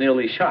was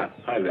nearly shot.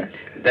 Hi there.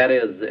 That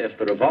is, if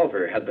the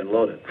revolver had been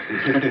loaded.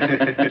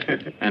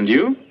 And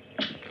you?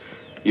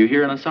 You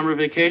here on a summer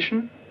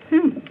vacation?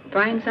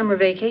 Fine summer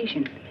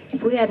vacation.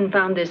 If we hadn't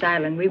found this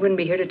island, we wouldn't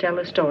be here to tell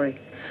the story.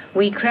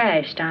 We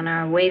crashed on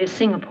our way to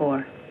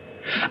Singapore.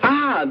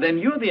 Ah, then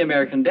you're the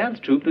American dance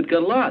troupe that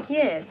got lost.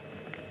 Yes.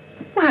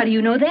 Well, how do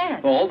you know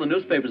that? Well, all the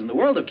newspapers in the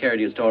world have carried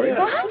your story.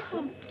 What?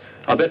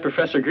 I'll bet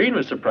Professor Green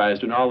was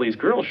surprised when all these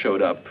girls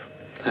showed up.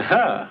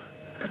 Aha.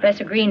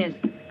 Professor Green is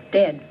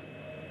dead.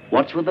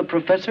 What's with the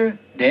professor?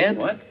 Dead?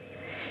 What?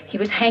 He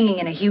was hanging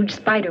in a huge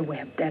spider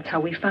web. That's how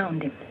we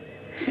found him.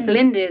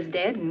 Linda is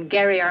dead, and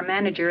Gary, our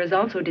manager, has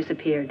also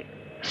disappeared.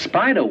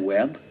 Spider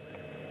web?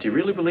 Do you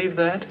really believe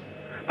that?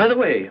 By the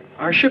way,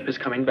 our ship is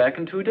coming back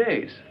in 2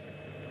 days.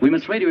 We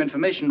must radio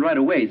information right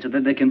away so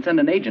that they can send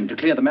an agent to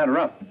clear the matter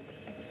up.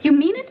 You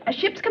mean it? A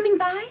ship's coming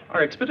by?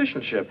 Our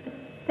expedition ship.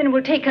 Then it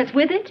will take us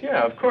with it?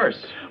 Yeah, of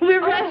course.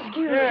 We're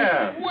rescued.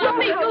 Yeah. Let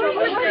me go to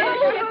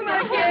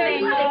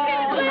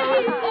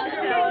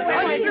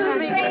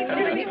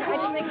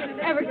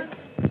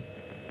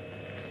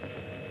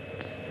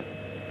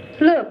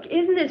Look,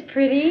 isn't this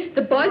pretty?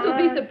 The boys will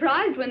be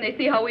surprised when they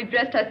see how we've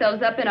dressed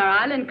ourselves up in our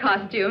island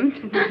costumes.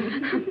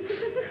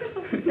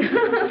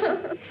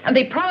 And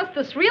they promised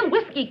us real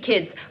whiskey,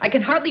 kids. I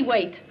can hardly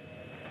wait.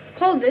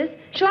 Hold this.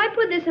 Shall I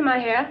put this in my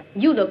hair?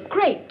 You look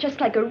great, just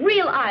like a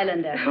real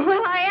islander.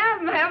 Well, I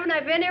am. Haven't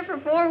I been here for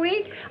 4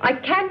 weeks? I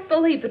can't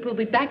believe that we'll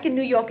be back in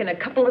New York in a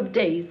couple of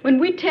days. When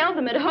we tell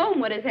them at home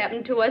what has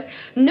happened to us,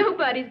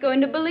 nobody's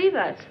going to believe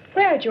us.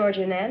 Where are George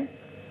and Ann?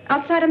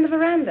 Outside on the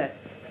veranda.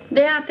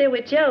 They're out there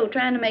with Joe,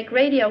 trying to make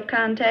radio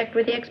contact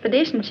with the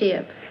expedition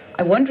ship.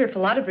 I wonder if a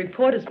lot of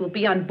reporters will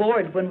be on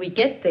board when we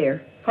get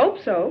there. Hope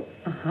so.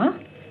 Uh-huh.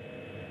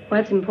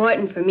 What's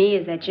important for me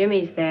is that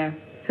Jimmy's there.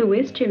 Who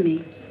is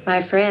Jimmy?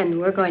 My friend.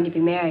 We're going to be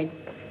married.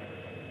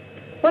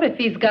 What if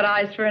he's got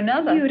eyes for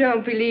another? You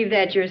don't believe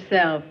that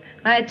yourself.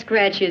 I'd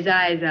scratch his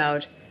eyes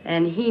out,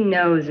 and he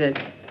knows it.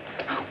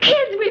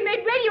 Kids, we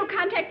made radio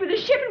contact with the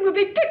ship and we'll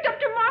be picked up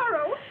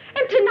tomorrow.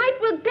 And tonight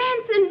we'll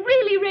dance and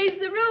really raise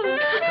the roof.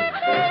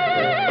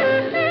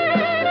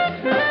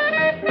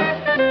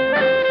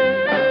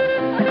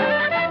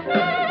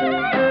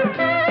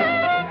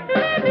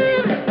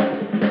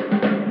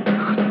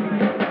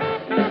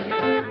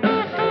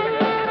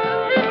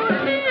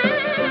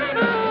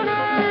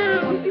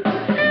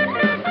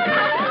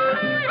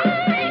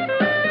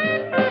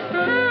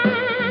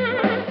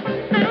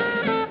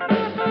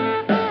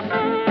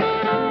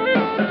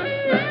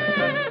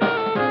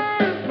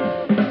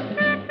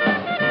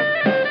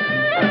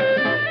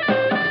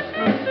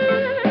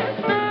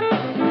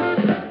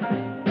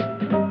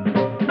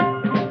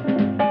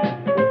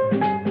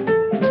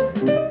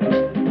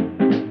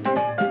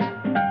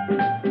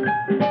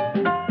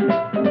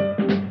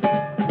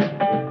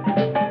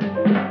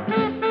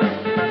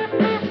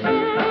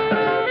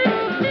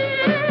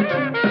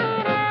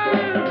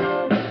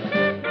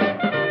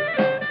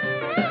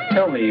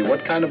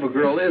 What kind of a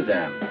girl is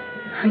Anne?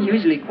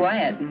 Usually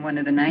quiet and one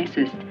of the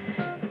nicest.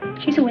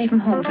 She's away from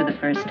home for the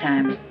first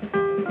time.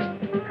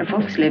 Her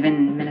folks live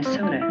in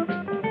Minnesota.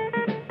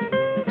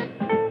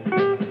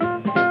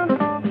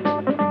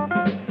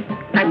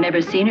 I've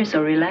never seen her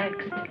so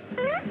relaxed.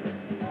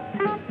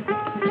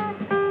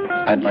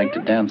 I'd like to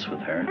dance with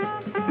her.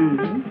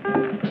 Mm-hmm.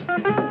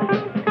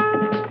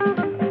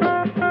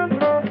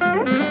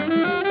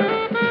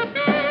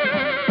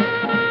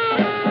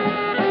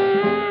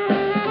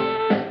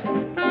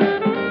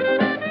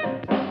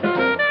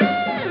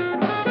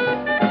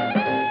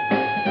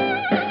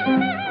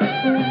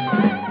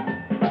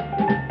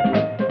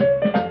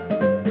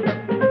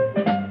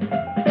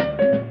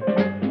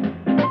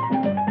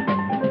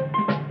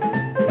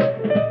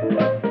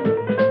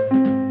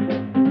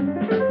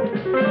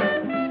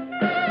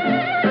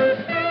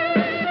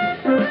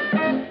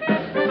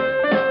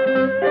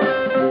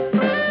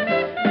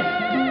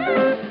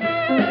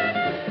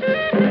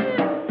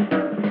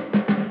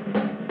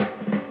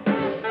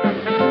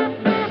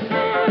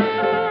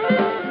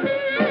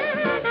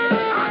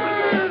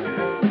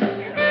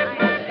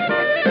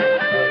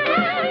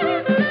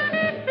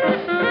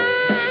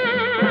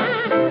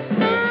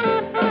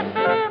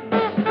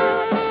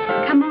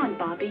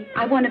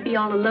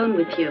 All alone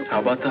with you.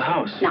 How about the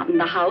house? Not in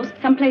the house.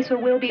 Someplace where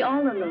we'll be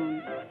all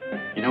alone.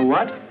 You know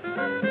what?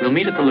 We'll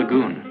meet at the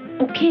lagoon.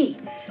 Okay,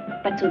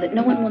 but so that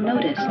no one will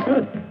notice.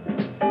 Good.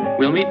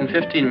 We'll meet in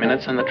 15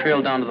 minutes on the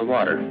trail down to the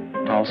water.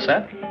 All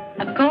set?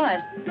 Of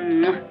course.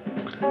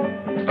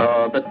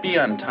 But be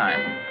on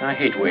time. I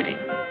hate waiting.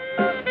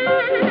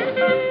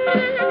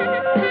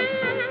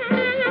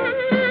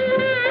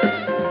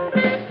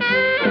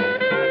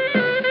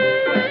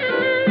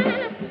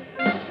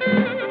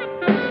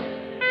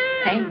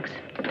 Thanks.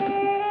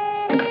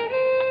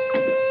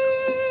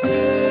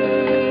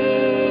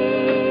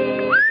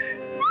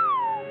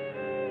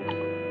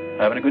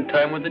 Having a good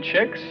time with the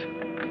chicks?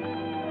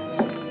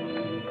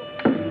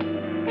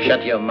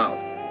 Shut your mouth.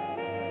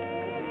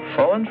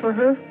 Falling for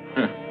her?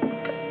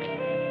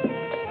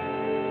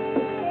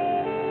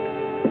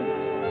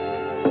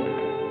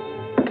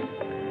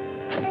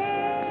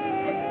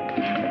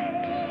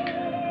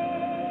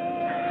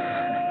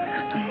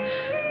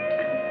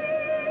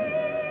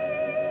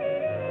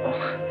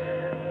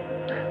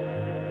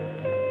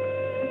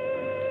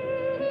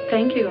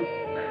 Thank you.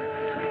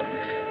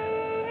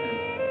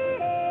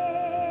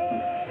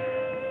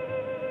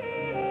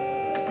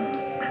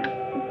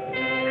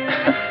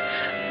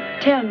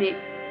 Tell me,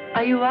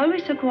 are you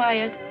always so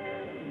quiet?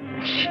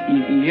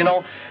 You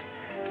know,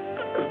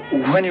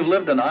 when you've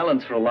lived on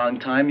islands for a long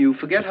time, you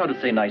forget how to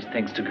say nice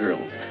things to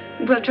girls.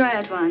 We'll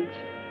try it once.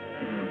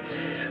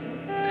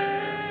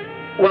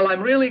 Well,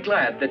 I'm really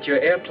glad that your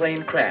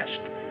airplane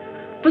crashed.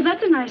 Well,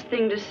 that's a nice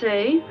thing to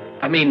say.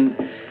 I mean,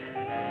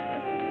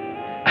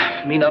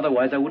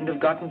 otherwise I wouldn't have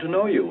gotten to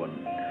know you,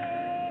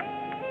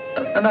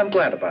 and I'm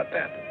glad about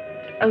that.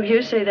 Oh,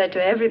 you say that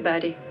to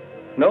everybody.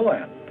 No,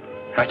 Anne.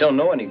 I don't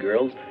know any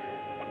girls.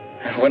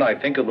 And when I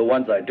think of the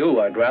ones I do,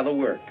 I'd rather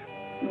work.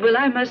 Well,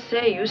 I must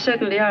say, you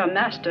certainly are a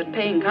master at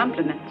paying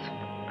compliments.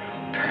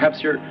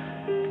 Perhaps you're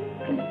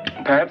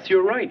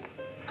right.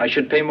 I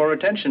should pay more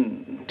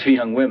attention to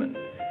young women.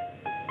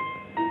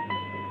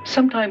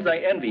 Sometimes I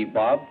envy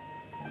Bob.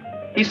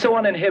 He's so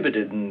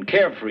uninhibited and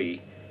carefree.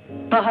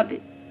 Bob,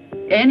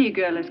 any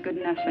girl is good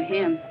enough for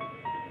him.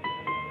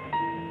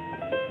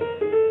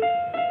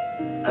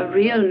 A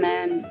real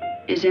man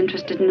is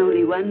interested in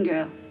only one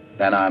girl.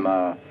 Then I'm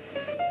a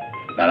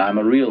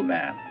real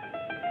man.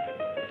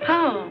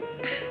 How?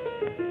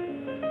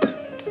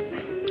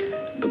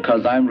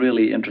 Because I'm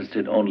really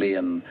interested only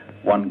in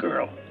one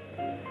girl.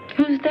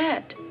 Who's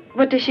that?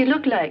 What does she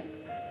look like?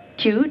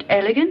 Cute?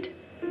 Elegant?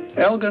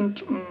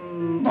 Elegant?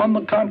 On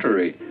the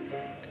contrary.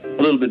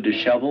 A little bit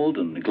disheveled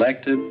and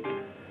neglected,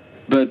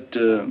 but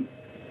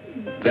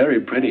very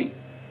pretty.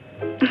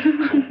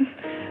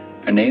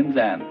 Her name's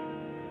Anne.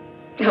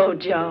 Oh,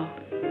 Joe.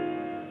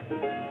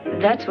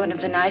 That's one of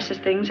the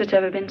nicest things that's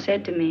ever been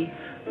said to me.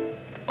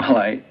 Well,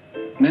 I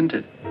meant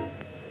it.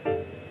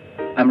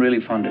 I'm really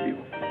fond of you.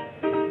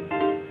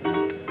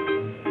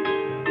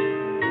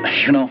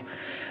 You know,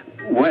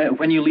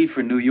 when you leave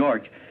for New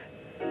York,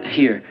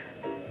 here,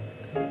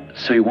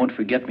 so you won't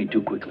forget me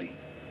too quickly.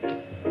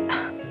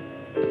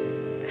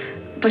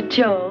 But,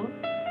 Joe,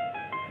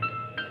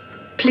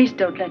 please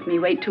don't let me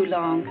wait too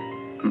long.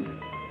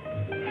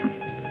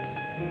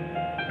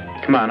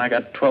 Come on, I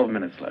got 12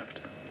 minutes left.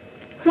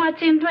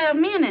 What's in 12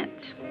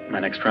 minutes? My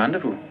next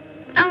rendezvous.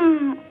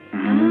 Oh.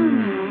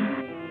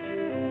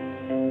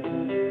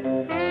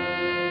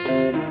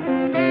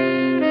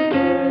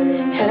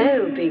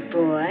 Hello, big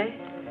boy.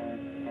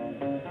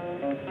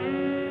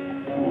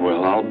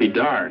 Well, I'll be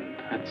darned.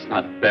 That's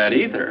not bad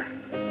either.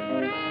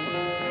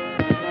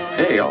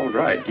 Hey, all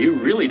right. You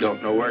really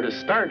don't know where to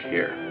start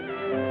here.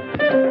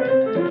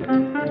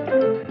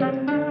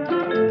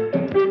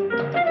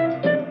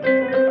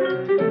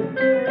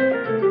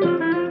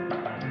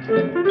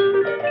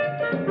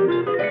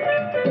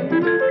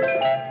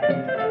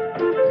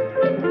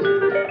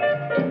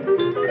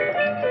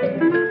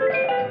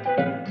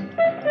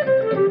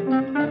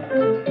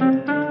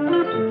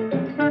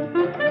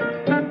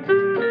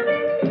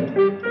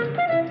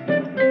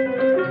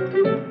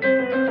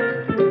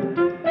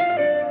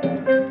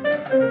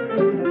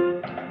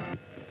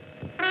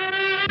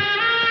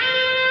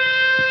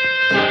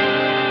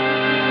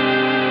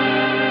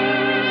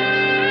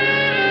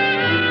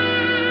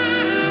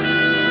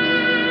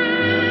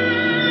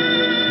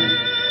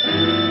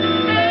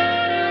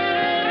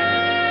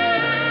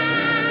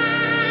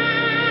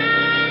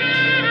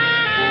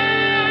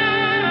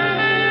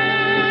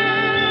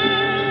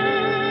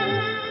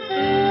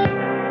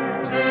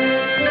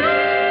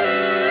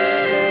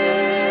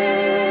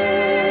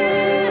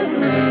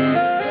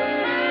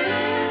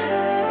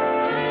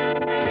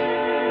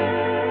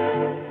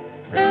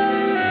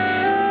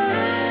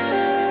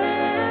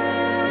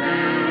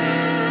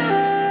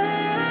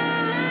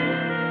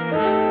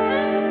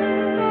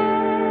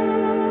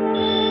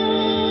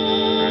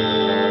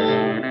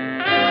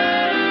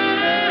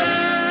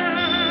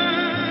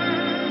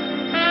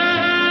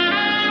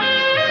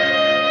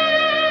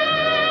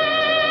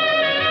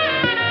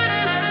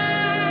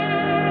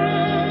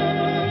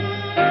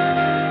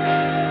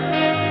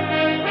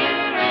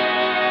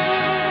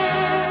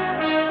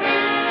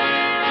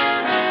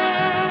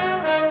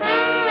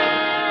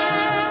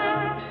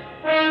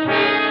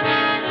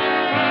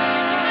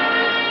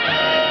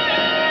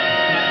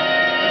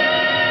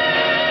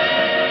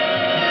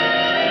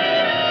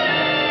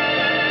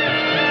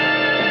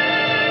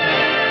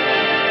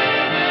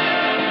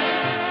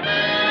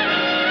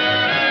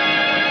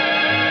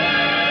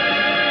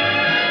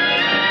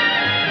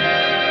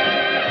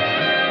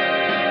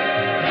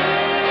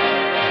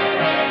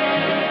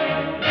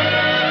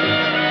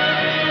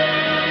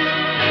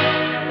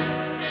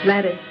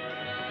 Gladys.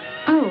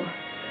 Oh,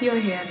 you're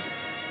here.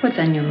 What's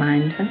on your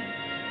mind, huh?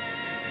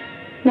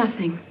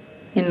 Nothing.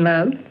 In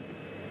love?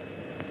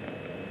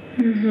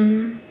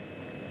 Mm-hmm.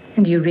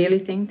 And do you really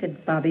think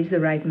that Bobby's the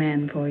right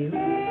man for you?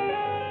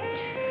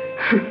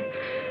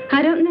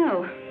 I don't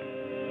know.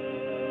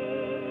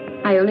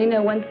 I only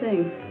know one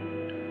thing.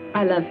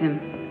 I love him.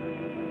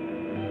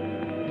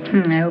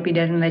 I hope he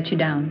doesn't let you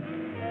down.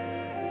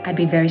 I'd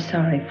be very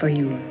sorry for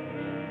you.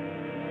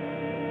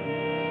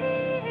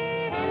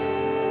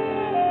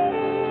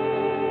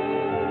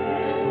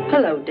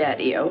 Hello,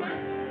 Daddy-O.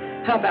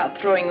 How about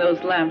throwing those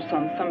lamps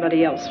on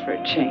somebody else for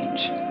a change?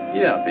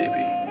 Yeah,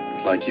 baby.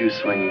 Like you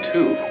swing,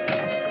 too.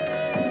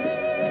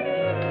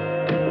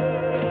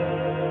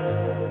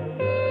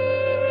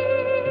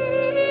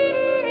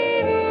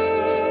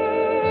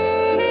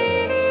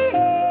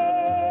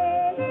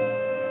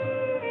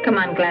 Come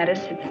on, Gladys.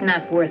 It's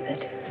not worth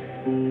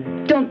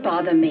it. Don't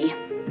bother me.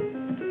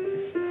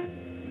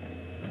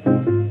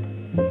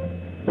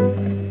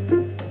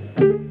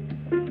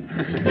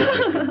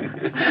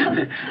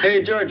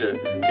 Hey, Georgia,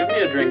 give me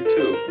a drink,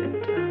 too.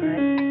 All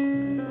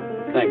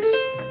right. Thanks.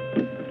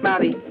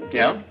 Bobby,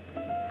 Yeah?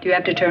 do you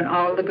have to turn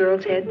all the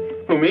girls' heads?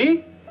 Who,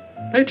 me?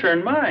 They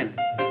turned mine.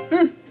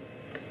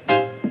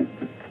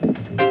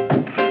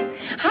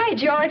 Hi,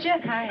 Georgia.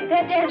 Hi.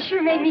 That dance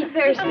sure made me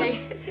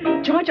thirsty.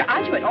 Georgia,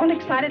 aren't you at all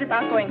excited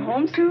about going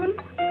home soon?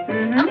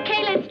 Mm-hmm.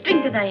 Okay, let's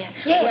drink to that.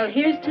 Yeah. Well,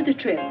 here's to the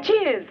trip.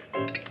 Cheers.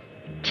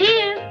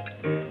 Cheers.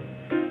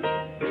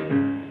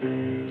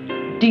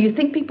 Do you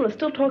think people are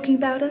still talking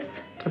about us?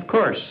 Of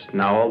course.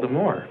 Now all the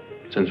more,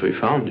 since we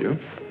found you.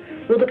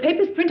 Will the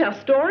papers print our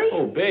story?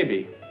 Oh,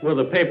 baby. Will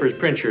the papers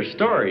print your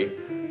story?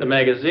 The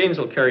magazines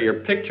will carry your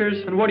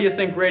pictures, and what do you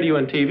think radio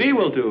and TV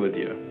will do with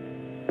you?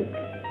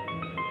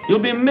 You'll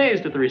be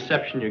amazed at the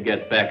reception you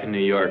get back in New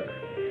York.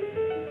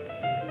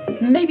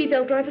 Maybe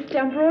they'll drive us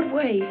down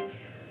Broadway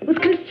with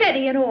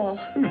confetti and all.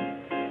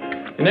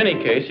 In any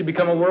case, you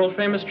become a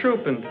world-famous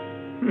troupe, and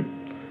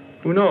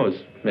who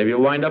knows? Maybe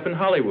you'll wind up in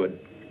Hollywood.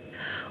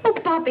 Oh,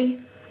 Bobby,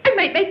 I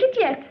might make it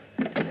yet.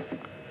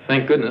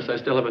 Thank goodness I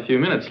still have a few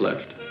minutes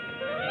left,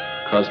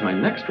 because my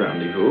next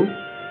rendezvous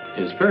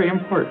is very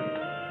important.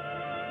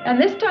 And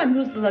this time,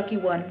 who's the lucky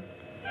one?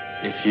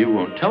 If you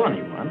won't tell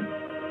anyone,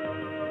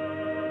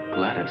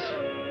 Gladys.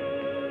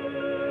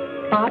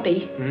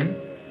 Bobby.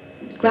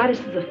 Gladys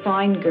is a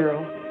fine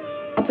girl.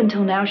 Up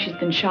until now, she's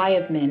been shy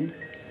of men.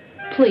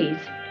 Please,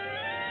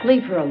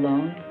 leave her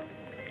alone.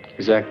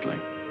 Exactly.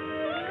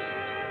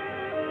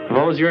 I've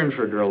always yearned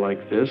for a girl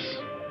like this.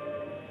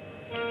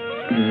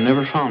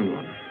 Never found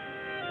one.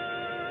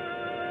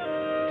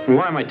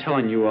 Why am I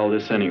telling you all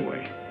this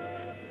anyway?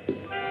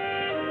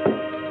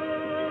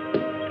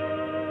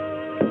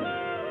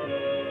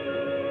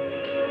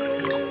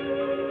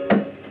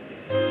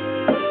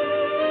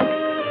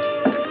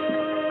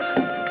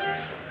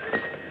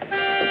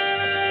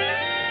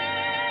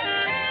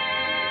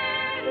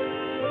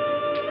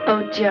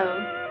 Oh,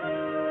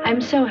 Joe,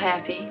 I'm so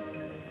happy.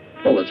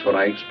 Well, that's what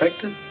I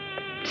expected.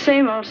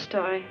 Same old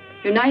story.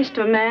 You're nice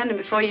to a man, and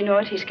before you know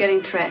it, he's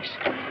getting thrashed.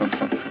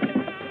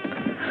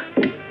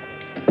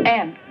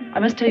 Anne, I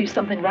must tell you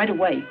something right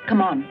away.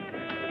 Come on.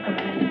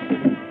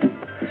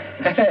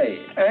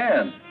 Hey,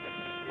 Anne.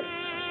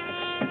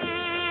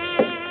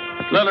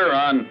 Let her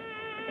on.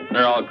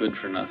 They're all good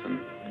for nothing.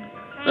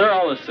 They're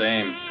all the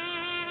same.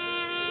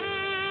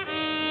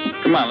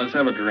 Come on, let's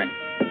have a drink.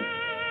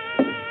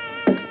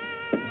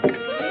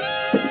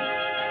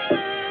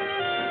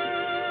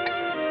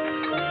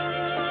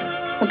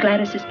 Well,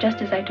 Gladys, it's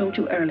just as I told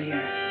you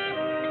earlier.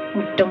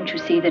 Well, don't you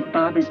see that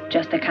Bob is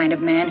just the kind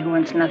of man who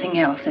wants nothing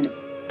else than to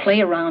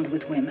play around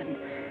with women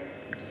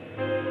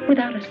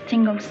without a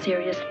single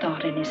serious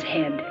thought in his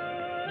head?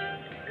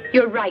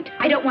 You're right.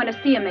 I don't want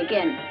to see him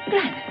again.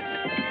 Gladys.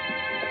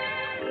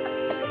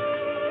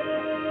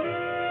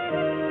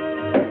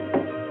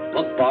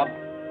 Look, Bob,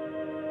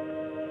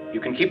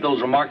 you can keep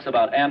those remarks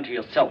about Anne to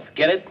yourself.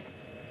 Get it?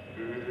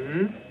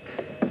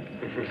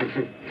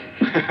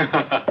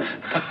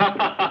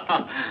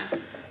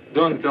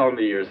 Don't tell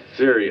me you're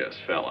serious,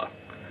 fella.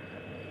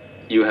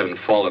 You haven't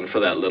fallen for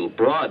that little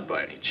broad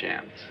by any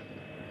chance.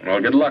 Well,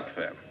 good luck,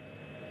 then.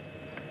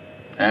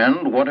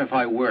 And what if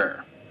I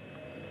were?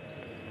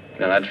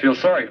 Then I'd feel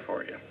sorry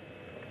for you.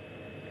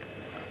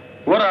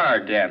 What are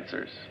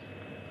dancers?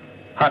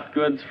 Hot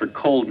goods for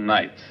cold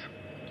nights.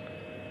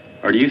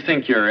 Or do you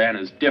think your Anne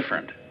is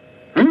different?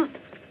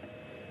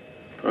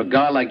 For a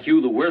guy like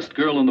you, the worst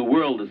girl in the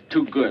world is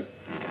too good.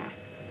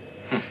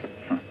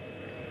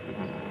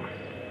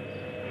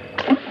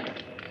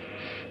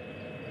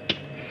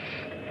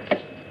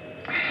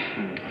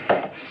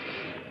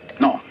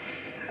 No,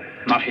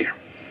 not here.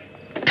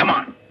 Come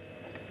on.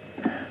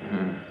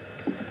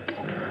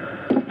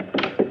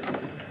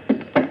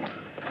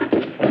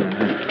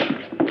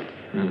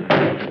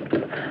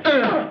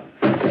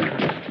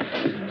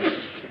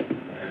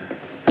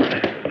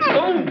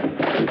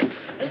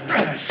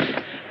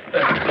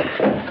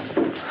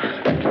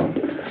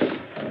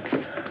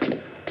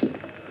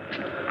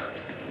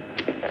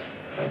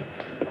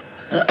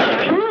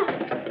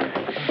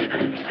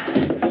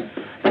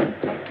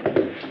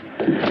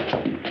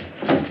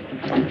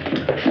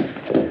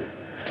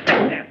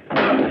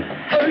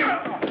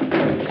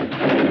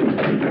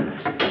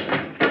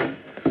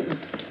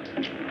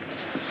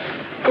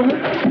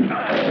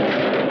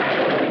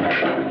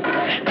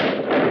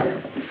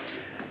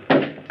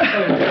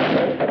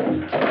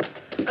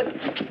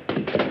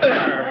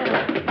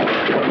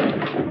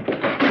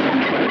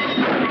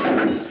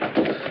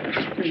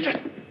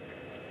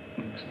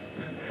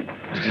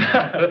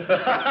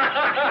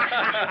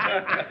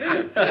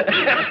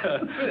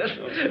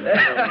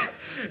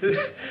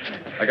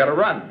 I gotta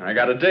run. I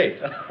got a date.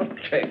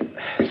 Okay.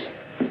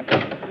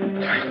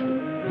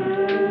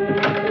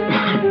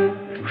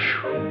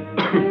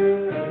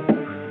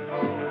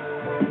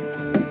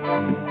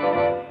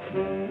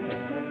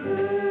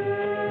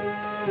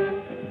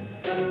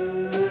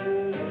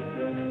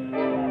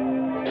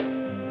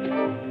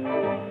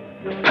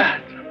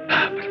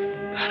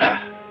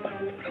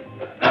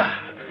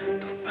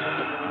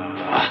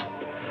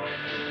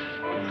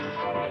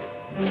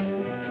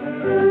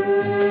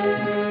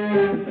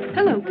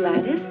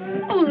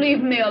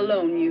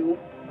 alone, you.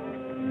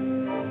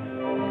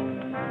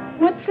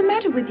 What's the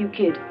matter with you,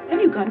 kid?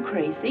 Have you gone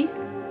crazy?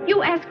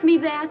 You ask me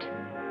that?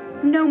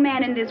 No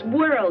man in this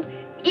world,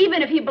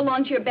 even if he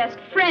belonged to your best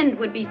friend,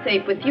 would be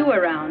safe with you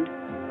around.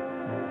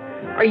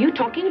 Are you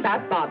talking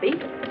about Bobby?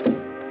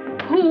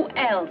 Who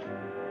else?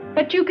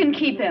 But you can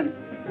keep him.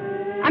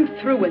 I'm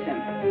through with him.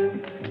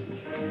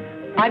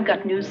 I've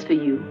got news for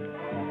you.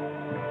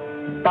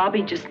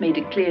 Bobby just made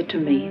it clear to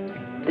me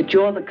that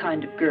you're the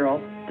kind of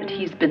girl that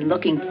he's been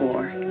looking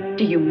for.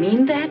 Do you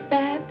mean that,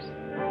 Babs?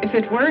 If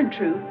it weren't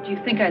true, do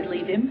you think I'd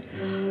leave him?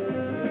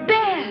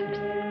 Babs!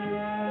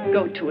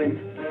 Go to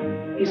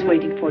him. He's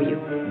waiting for you.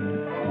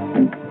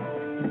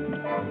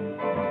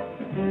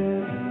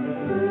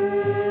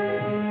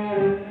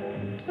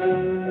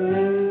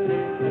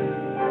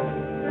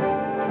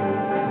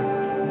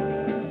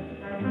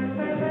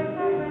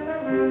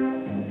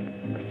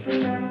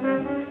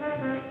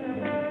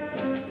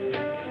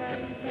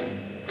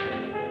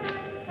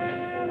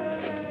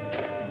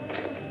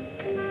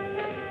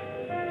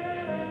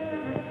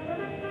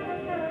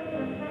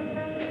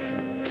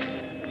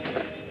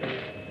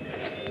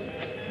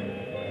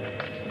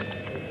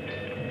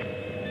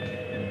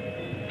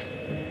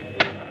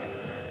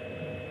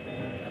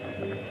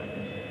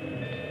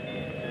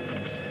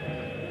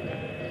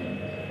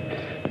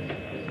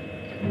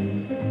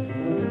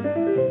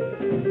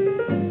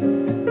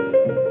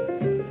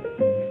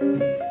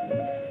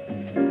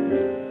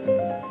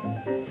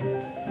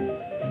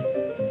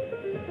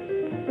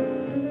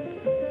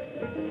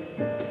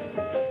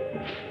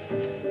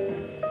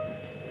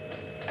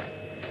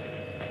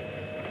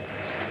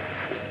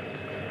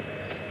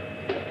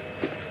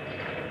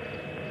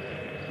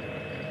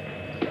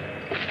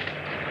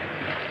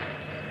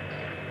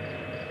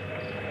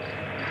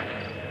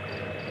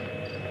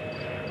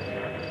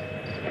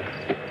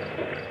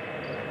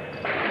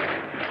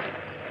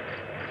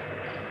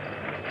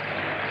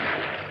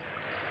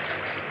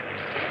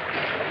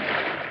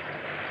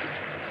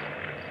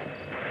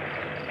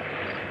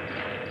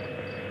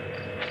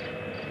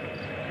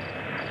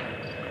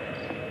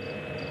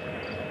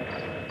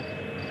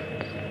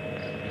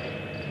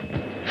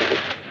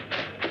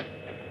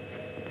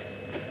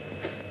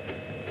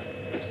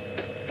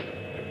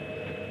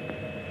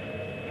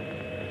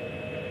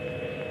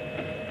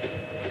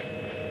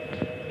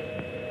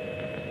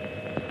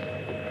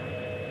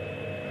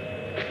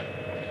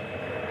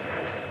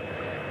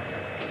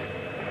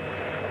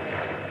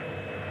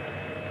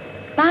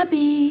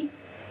 Bobby.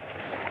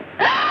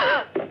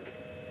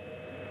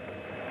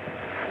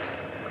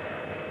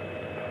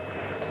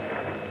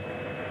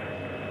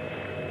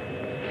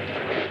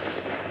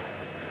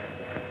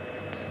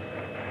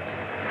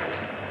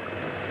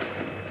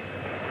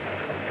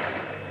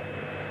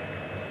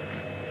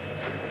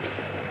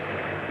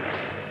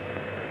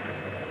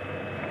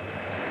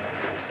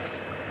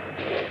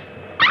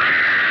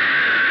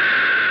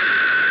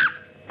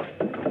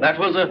 That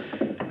was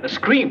a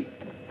scream.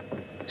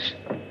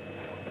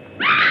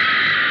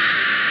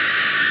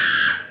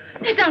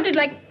 It sounded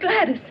like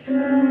Gladys.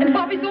 And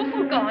Bobby's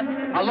also gone.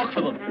 I'll look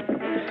for them.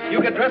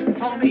 You get dressed and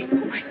follow me.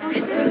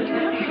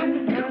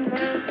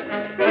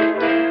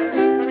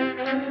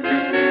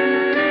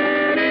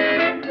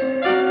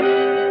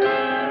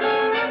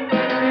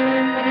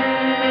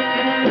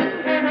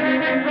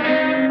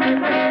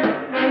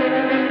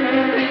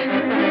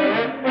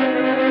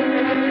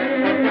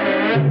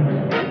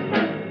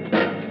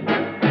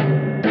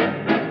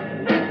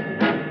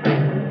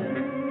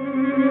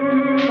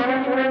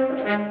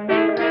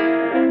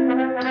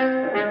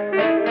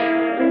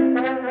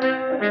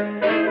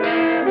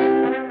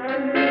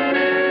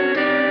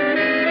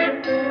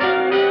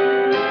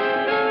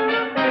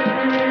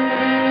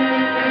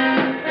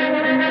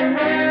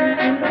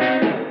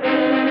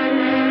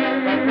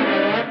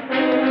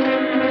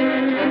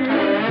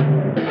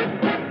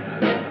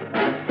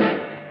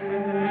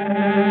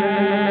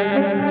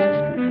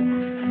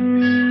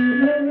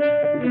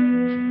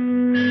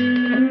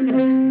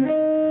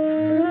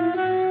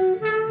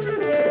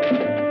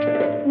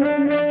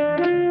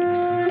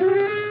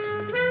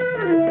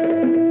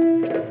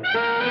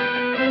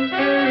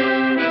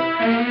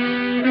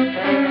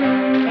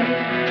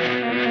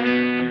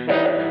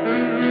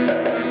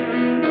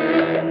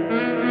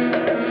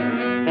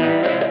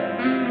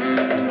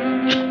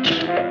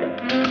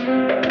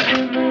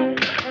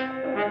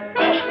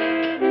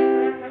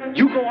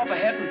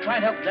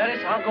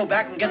 I'll go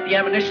back and get the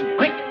ammunition.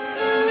 Quick!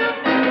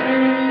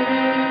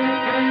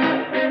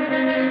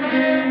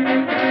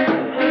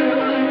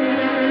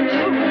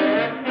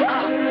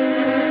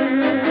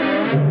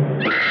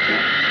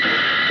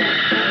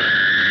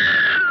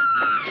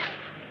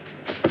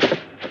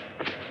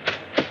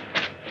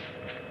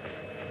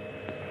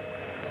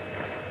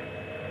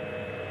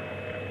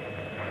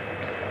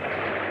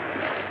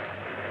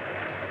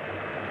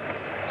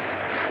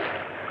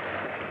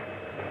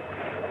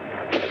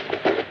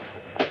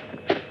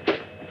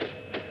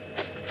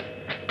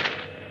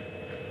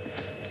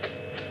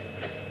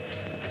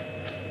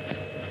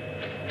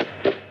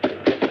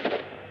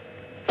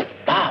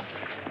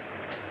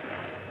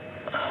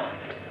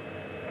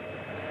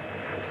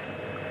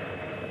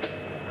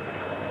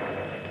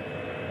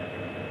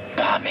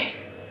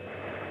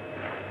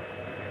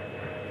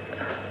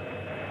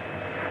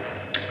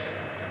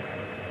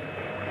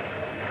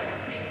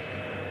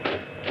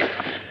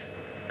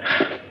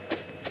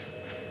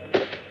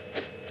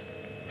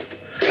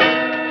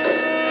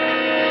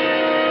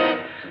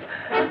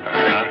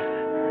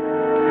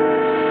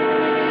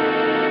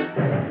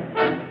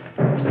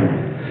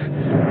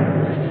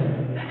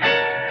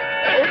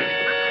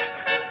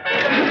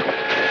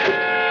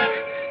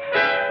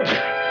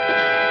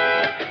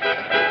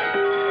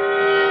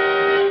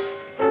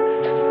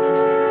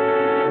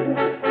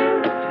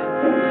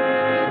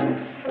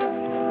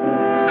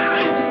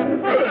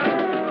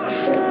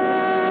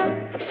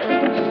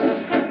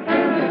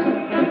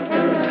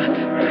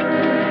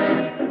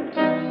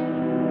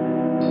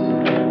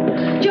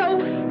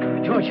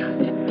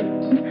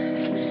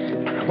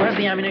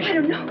 the ammunition? I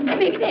don't know.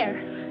 Maybe there.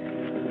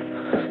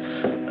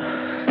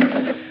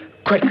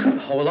 Quick.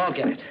 Oh, we'll all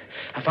get it.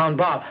 I found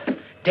Bob.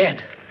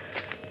 Dead.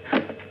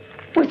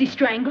 Was he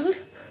strangled?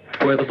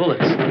 Where are the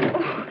bullets?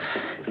 Oh.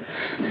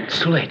 It's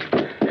too late.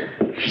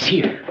 He's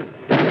here.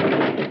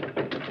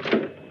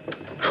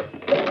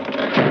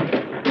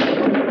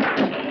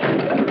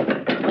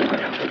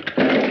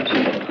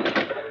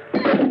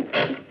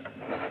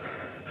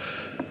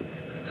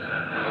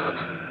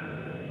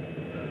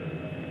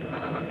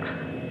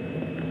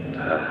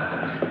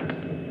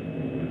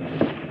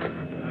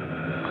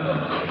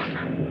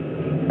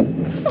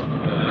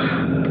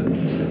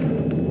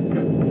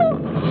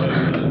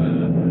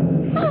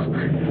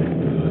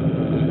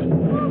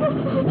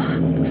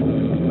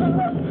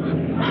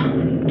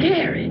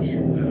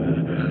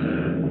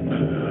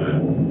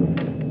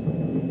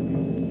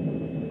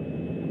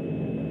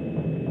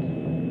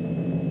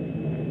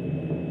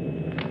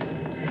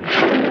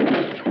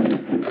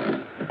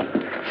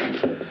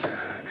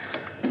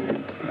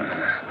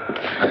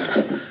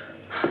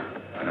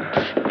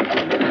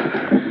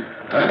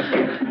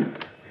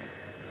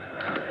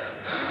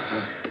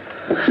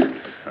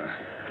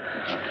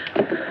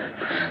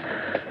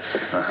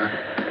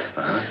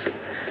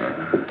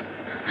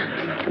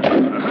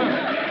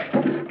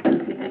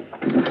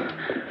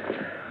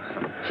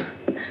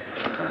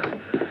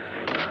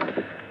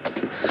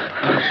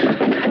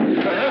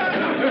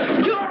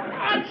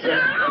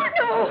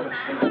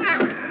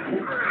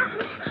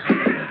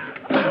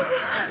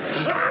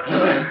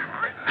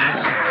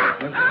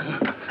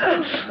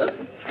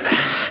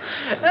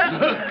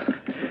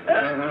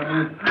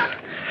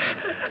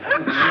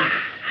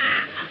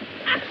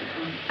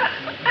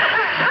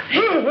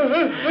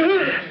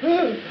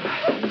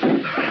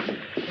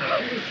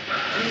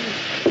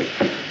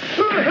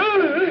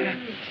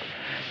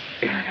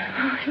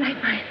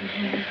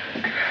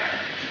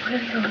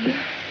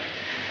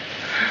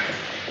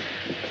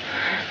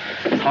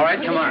 All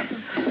right, come on.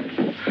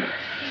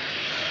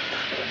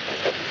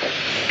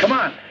 Come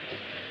on.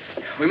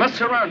 We must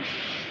surround you.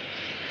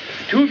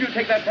 2 of you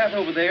take that path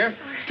over there.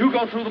 2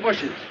 go through the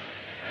bushes.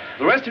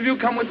 The rest of you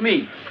come with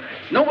me.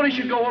 Nobody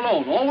should go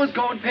alone. Always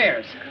go in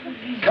pairs.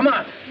 Come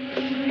on.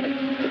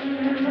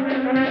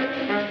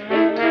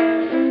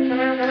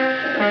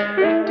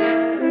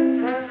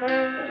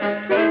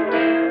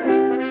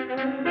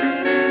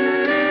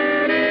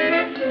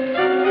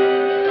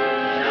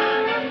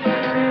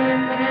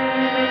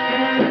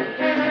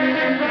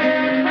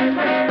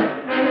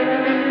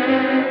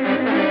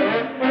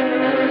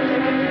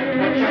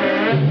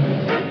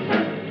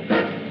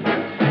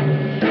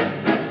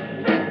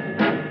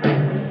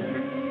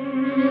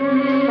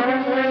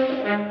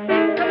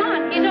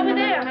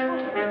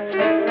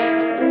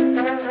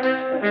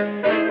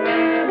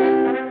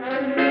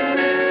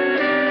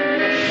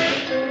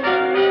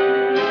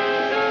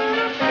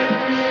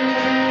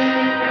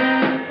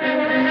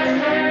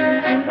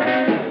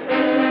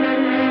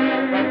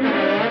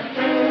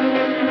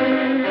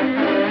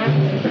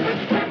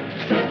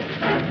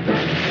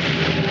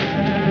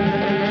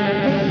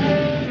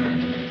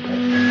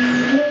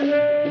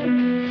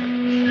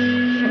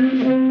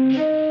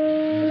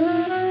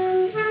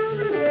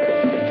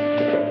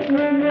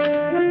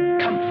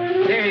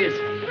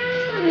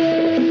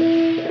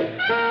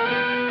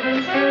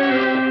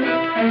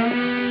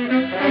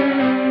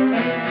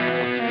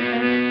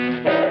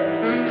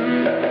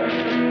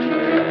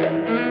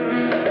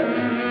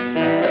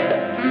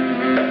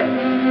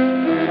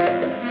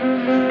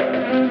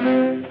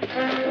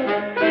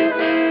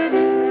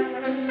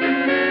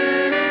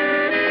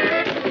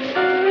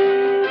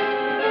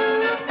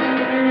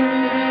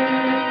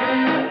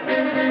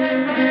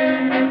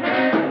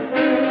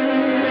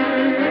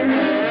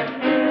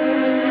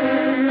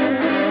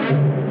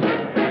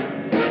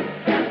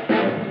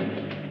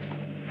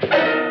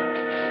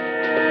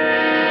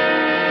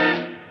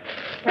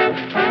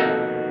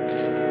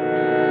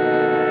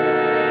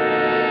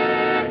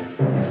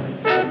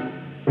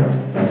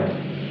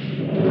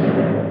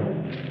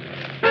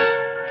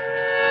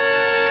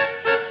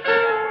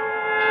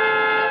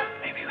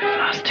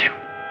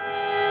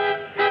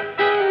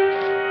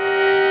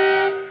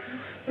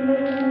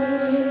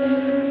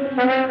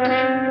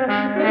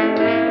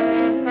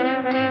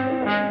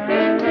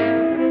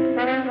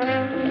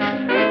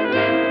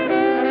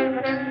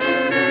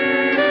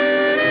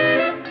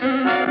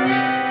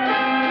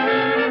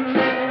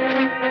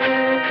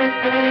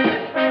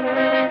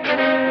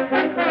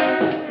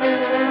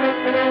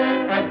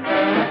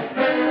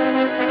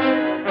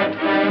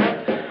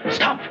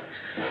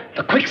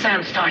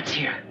 Starts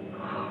here.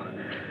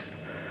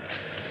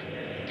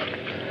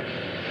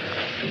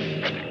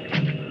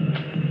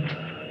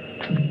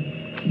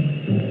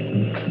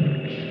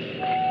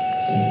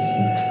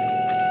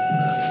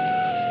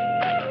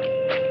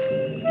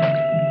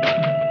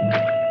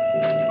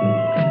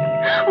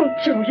 Oh,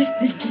 Joe, you're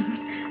thinking.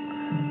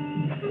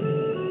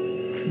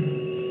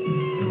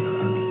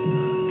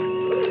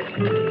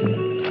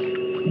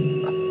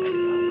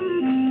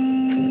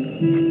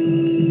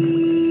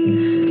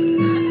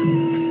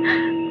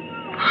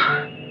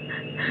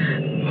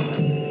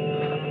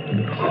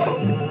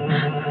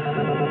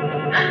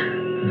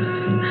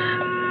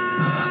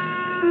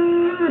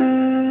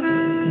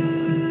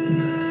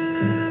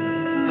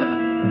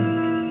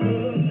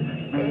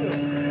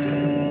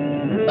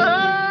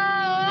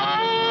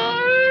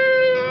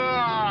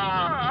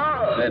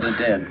 the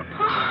dead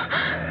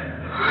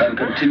than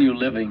continue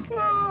living.